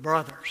the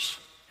brothers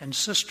and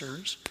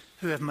sisters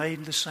who have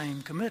made the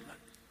same commitment?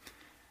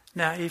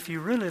 Now, if you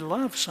really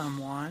love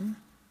someone,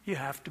 you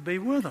have to be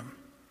with them.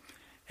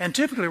 And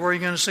typically where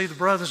you're going to see the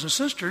brothers and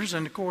sisters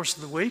in the course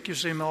of the week, you'll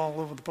see them all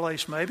over the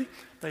place maybe.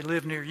 They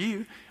live near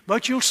you.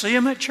 But you'll see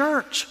them at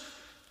church.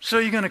 So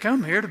you're going to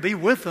come here to be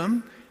with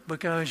them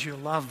because you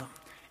love them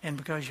and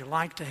because you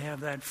like to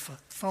have that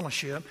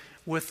fellowship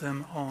with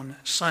them on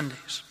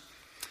Sundays.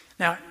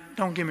 Now,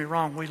 don't get me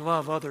wrong, we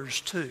love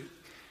others too.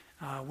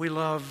 We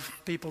love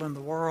people in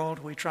the world.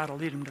 We try to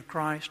lead them to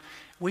Christ.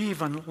 We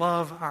even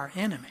love our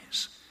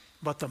enemies.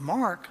 But the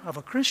mark of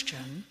a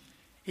Christian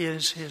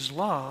is his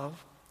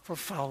love for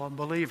fellow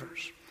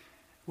believers.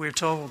 We're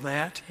told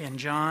that in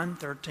John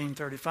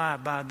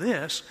 13:35. By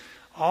this,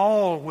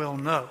 all will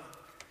know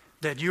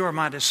that you are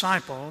my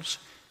disciples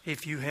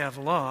if you have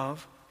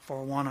love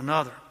for one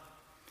another.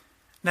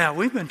 Now,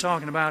 we've been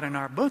talking about in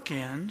our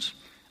bookends,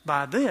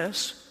 by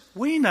this,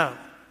 we know.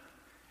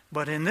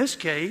 But in this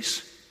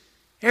case,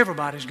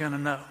 everybody's going to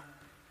know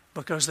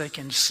because they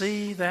can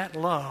see that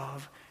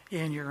love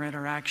in your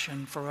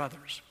interaction for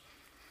others.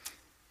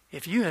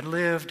 If you had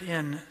lived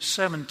in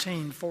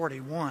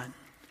 1741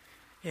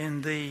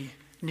 in the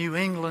New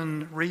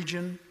England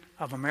region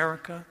of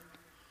America,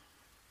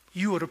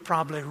 you would have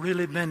probably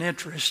really been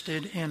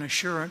interested in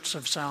assurance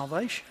of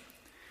salvation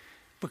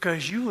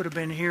because you would have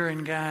been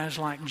hearing guys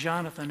like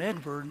Jonathan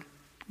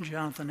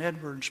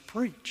Edwards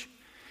preach.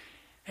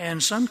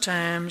 And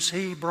sometimes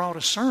he brought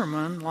a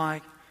sermon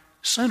like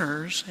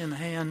sinners in the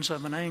hands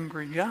of an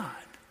angry God.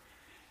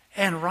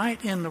 And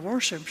right in the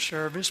worship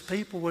service,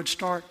 people would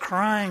start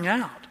crying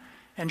out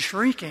and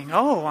shrieking,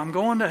 "Oh, I'm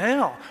going to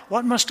hell.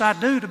 What must I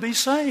do to be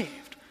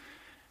saved?"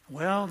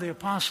 Well, the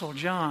Apostle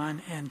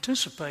John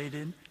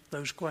anticipated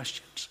those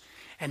questions.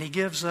 And he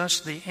gives us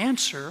the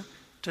answer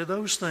to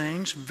those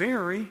things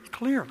very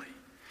clearly.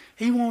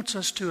 He wants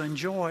us to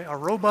enjoy a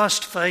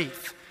robust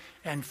faith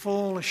and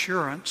full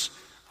assurance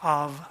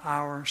of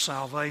our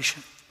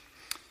salvation.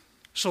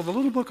 So the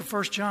little book of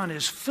 1 John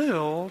is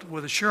filled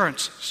with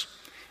assurances.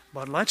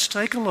 But let's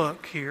take a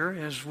look here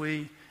as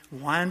we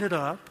wind it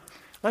up.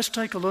 Let's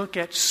take a look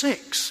at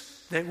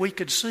 6 that we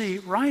could see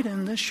right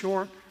in this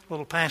short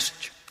little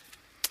passage.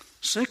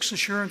 6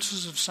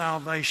 assurances of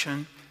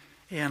salvation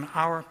in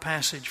our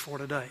passage for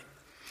today.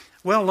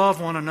 Well, love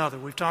one another.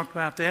 We've talked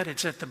about that.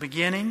 It's at the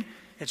beginning.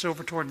 It's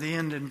over toward the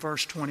end in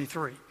verse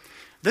 23.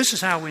 This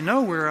is how we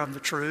know we're of the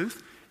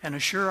truth and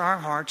assure our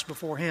hearts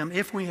before Him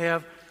if we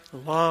have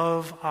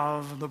love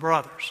of the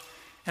brothers.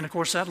 And of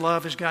course, that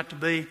love has got to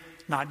be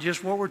not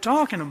just what we're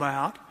talking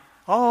about.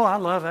 Oh, I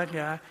love that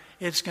guy.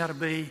 It's got to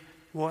be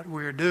what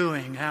we're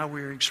doing, how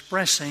we're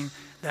expressing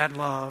that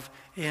love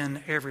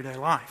in everyday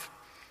life.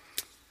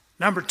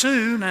 Number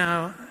 2,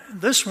 now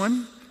this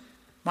one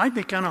might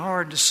be kind of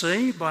hard to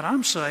see, but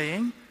I'm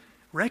saying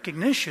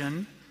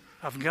recognition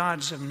of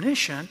God's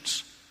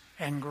omniscience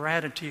and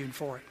gratitude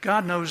for it.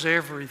 God knows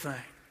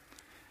everything.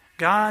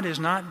 God is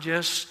not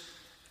just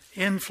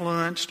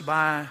influenced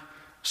by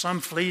some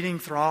fleeting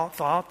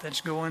thought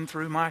that's going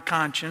through my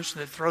conscience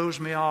that throws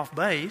me off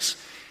base.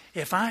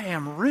 If I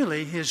am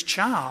really His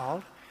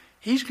child,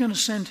 He's going to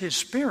send His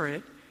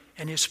Spirit,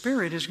 and His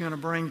Spirit is going to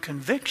bring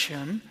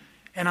conviction,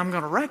 and I'm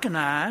going to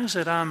recognize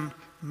that I'm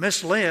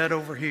misled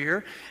over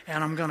here,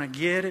 and I'm going to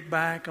get it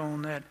back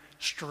on that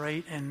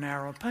straight and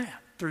narrow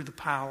path through the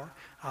power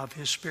of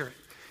His Spirit.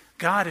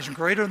 God is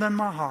greater than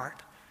my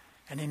heart,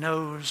 and He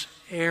knows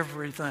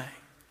everything.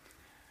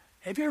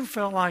 Have you ever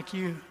felt like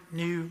you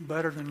knew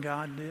better than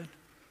God did?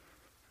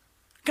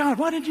 God,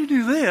 why did you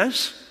do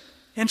this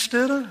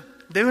instead of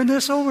doing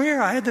this over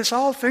here? I had this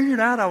all figured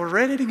out. I was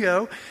ready to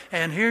go.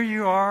 And here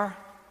you are,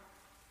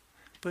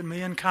 put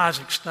me in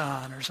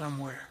Kazakhstan or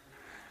somewhere.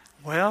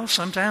 Well,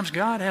 sometimes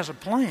God has a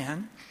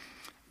plan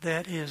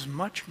that is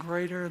much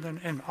greater than,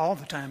 and all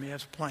the time He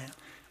has a plan,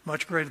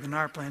 much greater than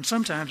our plan.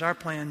 Sometimes our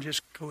plan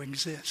just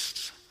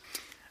coexists.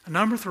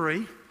 Number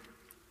 3,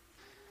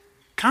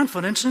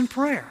 Confidence in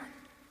prayer.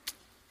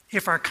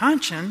 If our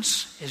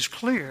conscience is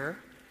clear,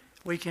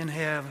 we can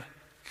have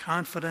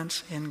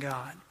confidence in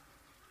God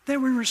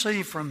that we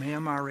receive from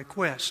Him our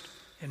request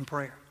in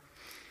prayer.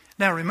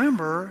 Now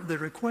remember, the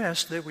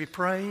request that we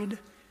prayed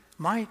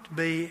might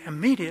be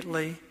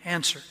immediately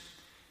answered.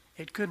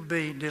 It could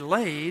be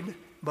delayed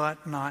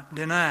but not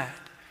denied.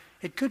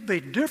 It could be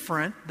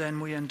different than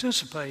we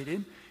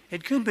anticipated.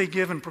 It could be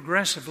given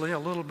progressively a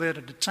little bit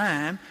at a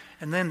time,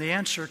 and then the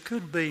answer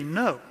could be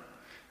no.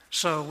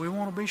 So we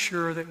want to be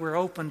sure that we're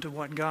open to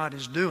what God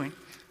is doing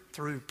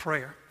through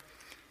prayer.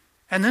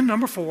 And then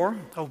number 4,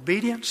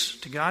 obedience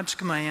to God's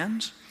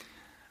commands.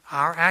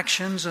 Our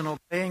actions in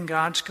obeying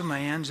God's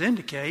commands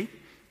indicate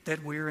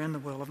that we're in the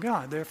will of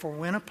God. Therefore,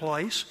 we're in a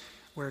place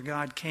where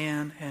God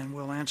can and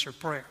will answer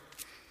prayer.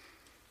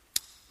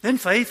 Then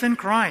faith in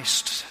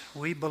Christ.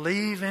 We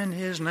believe in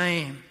His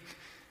name.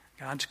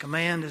 God's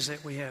command is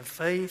that we have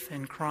faith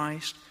in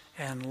Christ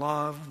and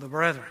love the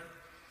brethren.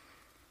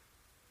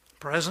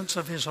 Presence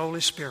of His Holy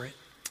Spirit.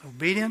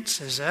 Obedience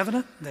is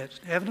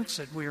evidence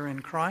that we are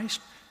in Christ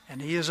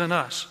and He is in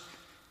us.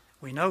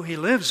 We know He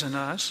lives in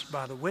us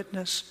by the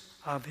witness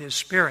of His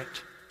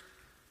Spirit.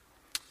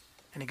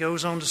 And he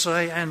goes on to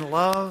say, and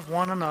love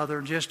one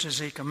another just as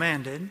He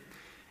commanded,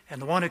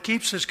 and the one who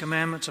keeps His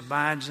commandments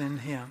abides in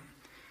Him.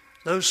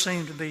 Those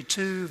seem to be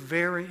 2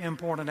 very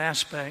important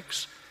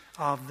aspects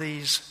of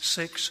these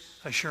 6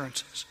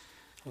 assurances.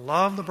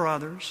 Love the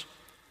brothers,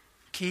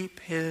 keep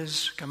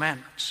His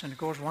commandments. And of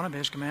course, one of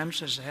His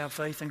commandments is to have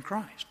faith in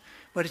Christ.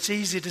 But it's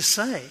easy to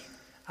say,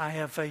 I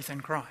have faith in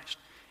Christ.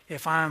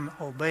 If I'm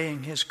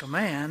obeying His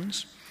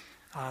commands,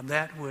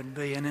 that would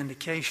be an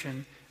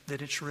indication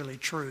that it's really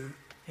true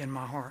in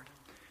my heart.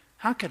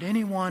 How could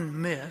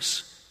anyone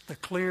miss the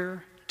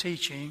clear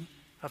teaching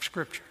of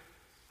Scripture?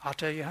 I'll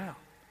tell you how.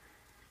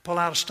 Pull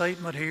out a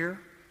statement here,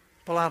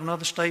 pull out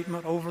another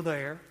statement over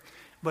there.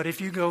 But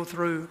if you go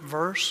through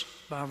verse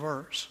by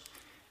verse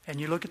and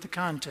you look at the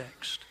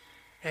context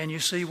and you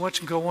see what's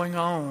going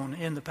on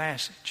in the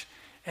passage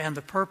and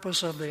the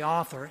purpose of the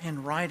author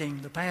in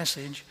writing the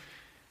passage,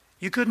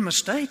 you couldn't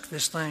mistake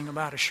this thing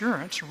about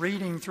assurance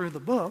reading through the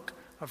book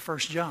of 1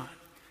 John.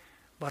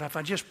 But if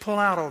I just pull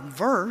out a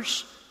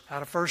verse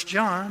out of 1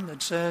 John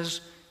that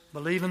says,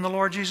 believe in the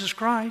Lord Jesus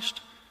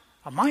Christ,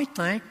 I might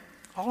think,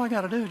 all I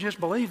got to do is just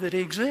believe that He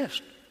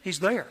exists. He's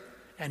there,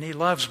 and He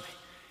loves me.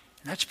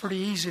 And that's pretty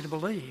easy to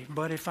believe.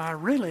 But if I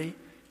really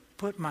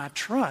put my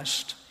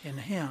trust in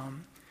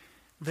Him,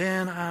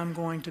 then I'm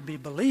going to be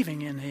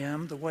believing in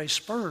Him the way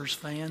Spurs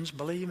fans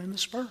believe in the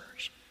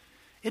Spurs.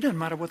 It doesn't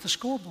matter what the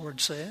scoreboard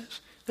says.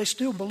 They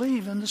still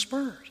believe in the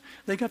Spurs.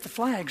 They got the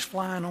flags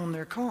flying on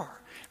their car.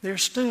 They're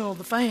still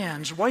the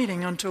fans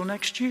waiting until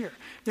next year.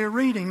 They're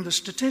reading the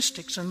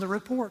statistics and the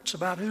reports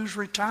about who's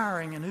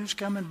retiring and who's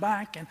coming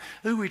back and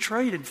who we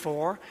traded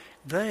for.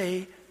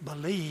 They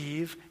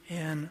believe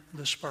in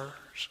the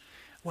Spurs.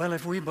 Well,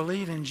 if we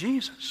believe in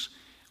Jesus,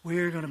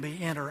 we're going to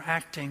be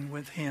interacting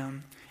with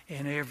Him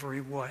in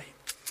every way.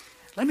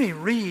 Let me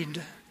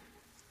read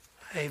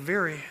a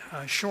very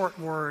short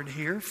word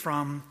here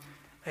from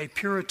a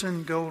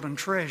Puritan golden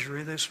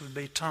treasury. This would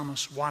be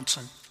Thomas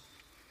Watson.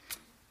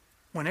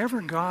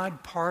 Whenever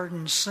God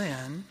pardons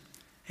sin,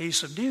 He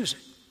subdues it.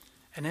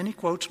 And then he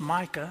quotes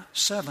Micah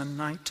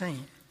 7:19.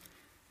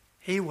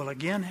 He will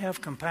again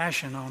have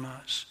compassion on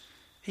us.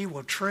 He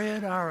will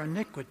tread our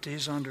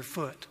iniquities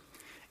underfoot.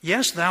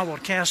 Yes, thou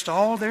wilt cast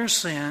all their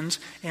sins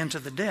into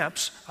the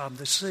depths of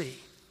the sea.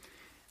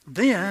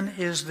 Then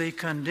is the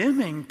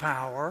condemning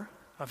power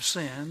of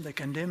sin,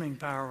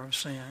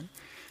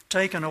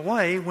 taken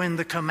away when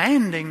the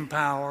commanding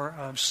power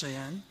of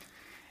sin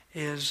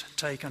is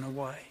taken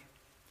away.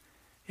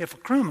 If a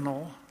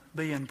criminal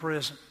be in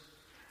prison,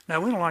 now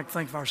we don't like to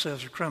think of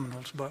ourselves as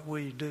criminals, but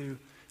we do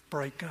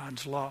break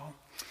God's law.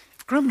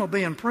 If a criminal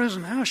be in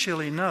prison, how shall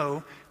he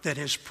know that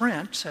his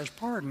prince has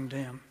pardoned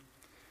him?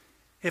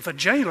 If a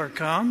jailer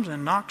comes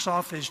and knocks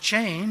off his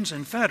chains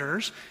and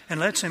fetters and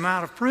lets him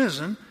out of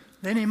prison,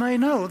 then he may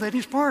know that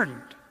he's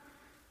pardoned.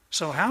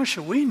 So how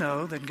shall we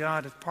know that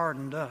God hath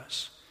pardoned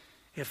us?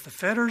 If the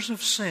fetters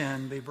of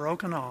sin be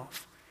broken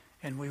off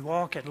and we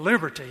walk at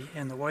liberty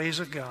in the ways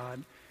of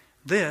God,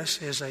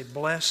 this is a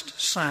blessed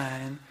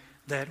sign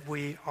that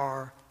we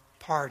are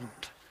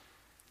pardoned.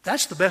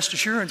 That's the best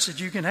assurance that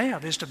you can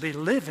have, is to be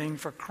living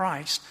for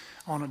Christ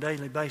on a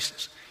daily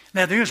basis.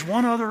 Now, there's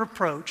one other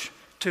approach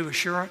to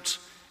assurance,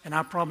 and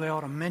I probably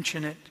ought to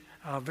mention it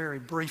very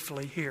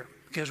briefly here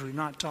because we've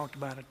not talked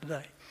about it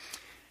today.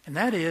 And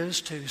that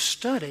is to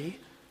study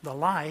the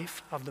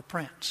life of the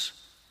Prince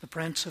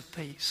of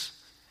Peace,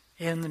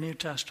 in the New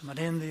Testament,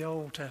 in the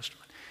Old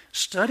Testament.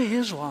 Study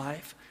his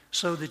life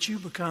so that you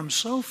become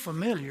so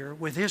familiar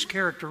with his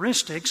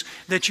characteristics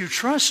that you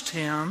trust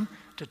him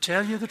to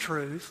tell you the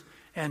truth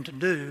and to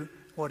do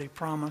what he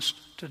promised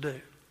to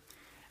do.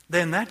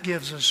 Then that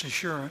gives us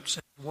assurance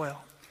as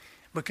well,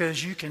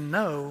 because you can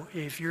know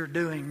if you're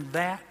doing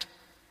that,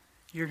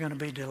 you're going to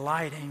be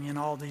delighting in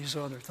all these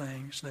other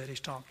things that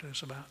he's talked to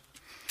us about.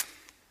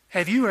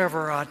 Have you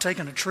ever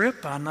taken a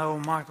trip? I know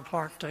Michael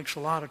Clark takes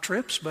a lot of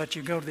trips, but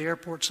you go to the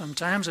airport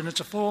sometimes and it's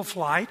a full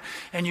flight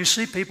and you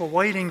see people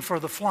waiting for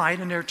the flight,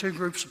 and there are two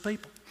groups of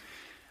people.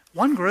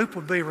 One group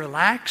would be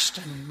relaxed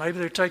and maybe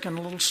they're taking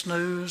a little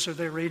snooze, or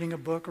they're reading a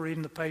book or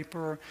reading the paper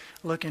or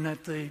looking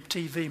at the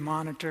TV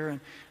monitor, and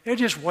they're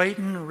just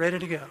waiting and ready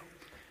to go.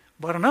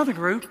 But another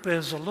group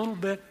is a little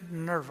bit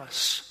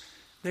nervous.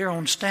 They're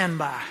on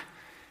standby,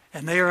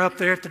 and they're up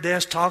there at the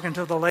desk talking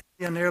to the lady,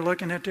 and they're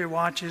looking at their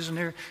watches, and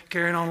they're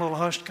carrying on little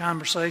hushed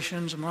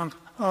conversations among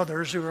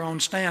others who are on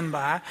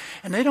standby,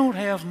 and they don't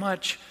have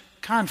much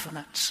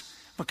confidence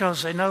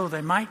because they know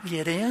they might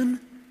get in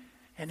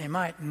and they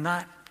might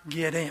not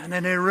get in,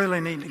 and they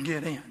really need to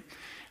get in.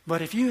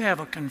 But if you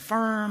have a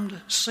confirmed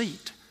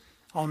seat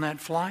on that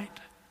flight,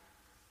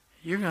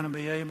 you're going to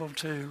be able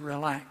to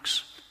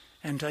relax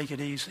and take it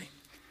easy.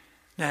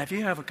 Now, if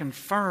you have a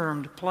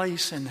confirmed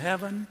place in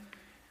heaven,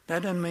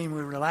 that doesn't mean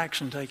we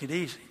relax and take it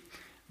easy.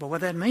 But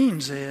what that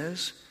means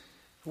is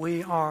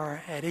we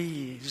are at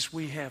ease.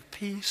 We have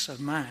peace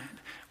of mind.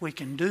 We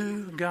can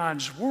do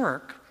God's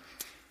work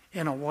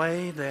in a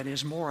way that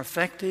is more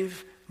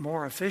effective,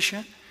 more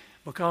efficient,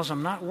 because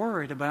I'm not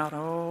worried about,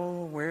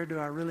 where do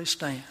I really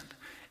stand?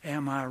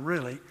 Am I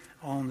really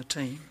on the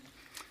team?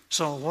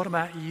 So what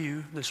about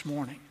you this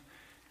morning?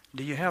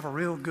 Do you have a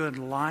real good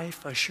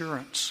life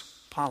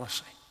assurance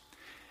policy?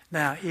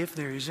 Now, if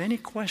there is any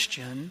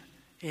question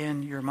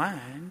in your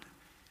mind,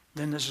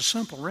 then there's a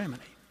simple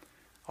remedy.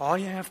 All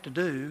you have to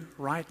do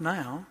right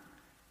now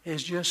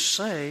is just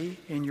say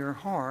in your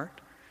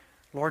heart,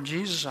 Lord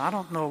Jesus, I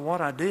don't know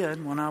what I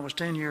did when I was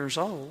 10 years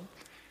old,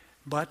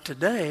 but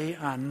today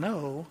I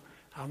know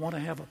I want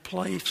to have a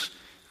place,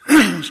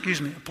 a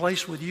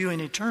place with you in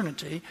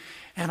eternity,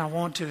 and I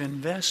want to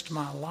invest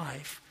my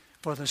life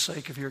for the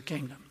sake of your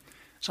kingdom.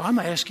 So I'm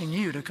asking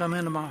you to come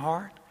into my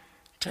heart,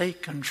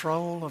 take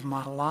control of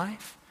my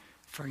life,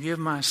 forgive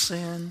my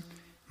sin,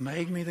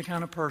 make me the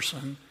kind of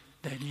person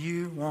that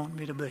you want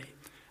me to be,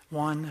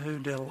 one who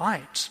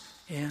delights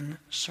in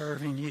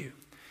serving you.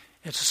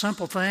 It's a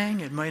simple thing.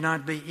 It may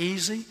not be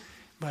easy,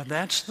 but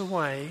that's the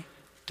way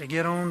to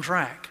get on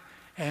track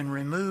and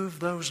remove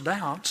those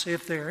doubts,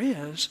 if there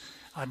is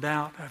a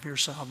doubt of your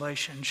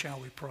salvation. Shall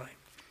we pray?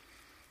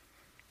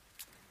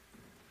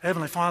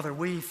 Heavenly Father,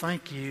 we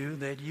thank you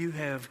that you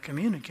have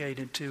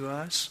communicated to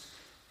us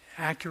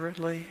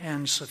accurately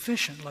and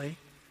sufficiently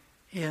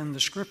in the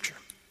Scripture.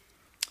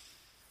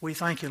 We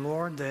thank you,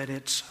 Lord, that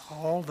it's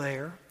all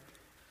there,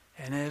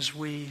 and as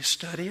we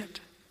study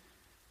it,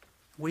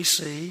 we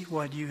see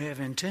what you have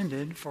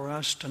intended for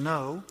us to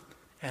know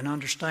and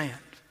understand.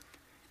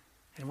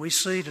 And we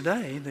see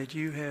today that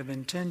you have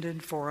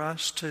intended for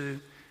us to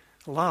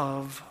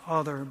love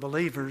other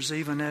believers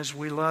even as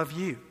we love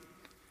you.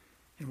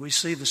 And we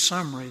see the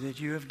summary that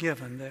you have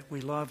given, that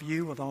we love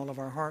you with all of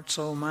our heart,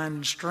 soul, mind,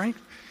 and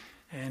strength,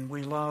 and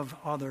we love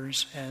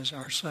others as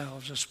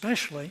ourselves,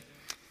 especially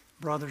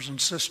brothers and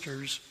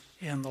sisters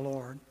in the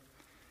Lord.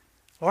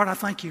 Lord, I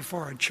thank you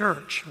for a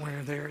church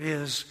where there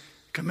is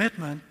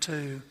commitment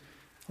to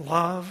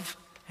love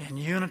and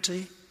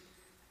unity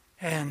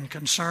and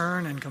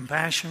concern and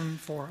compassion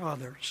for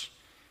others.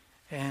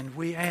 And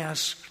we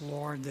ask,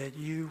 Lord, that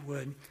you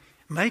would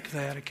make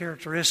that a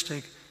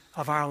characteristic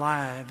of our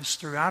lives,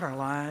 throughout our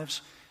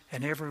lives,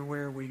 and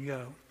everywhere we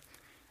go.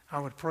 I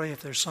would pray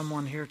if there's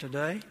someone here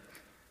today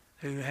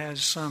who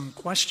has some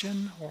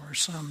question or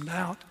some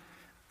doubt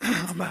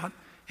about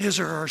his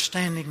or her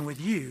standing with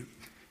you,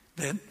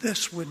 that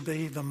this would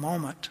be the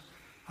moment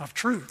of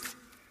truth,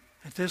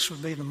 that this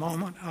would be the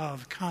moment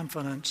of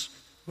confidence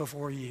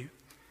before you.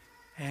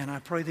 And I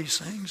pray these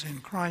things in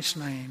Christ's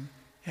name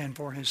and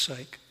for his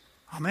sake.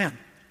 Amen.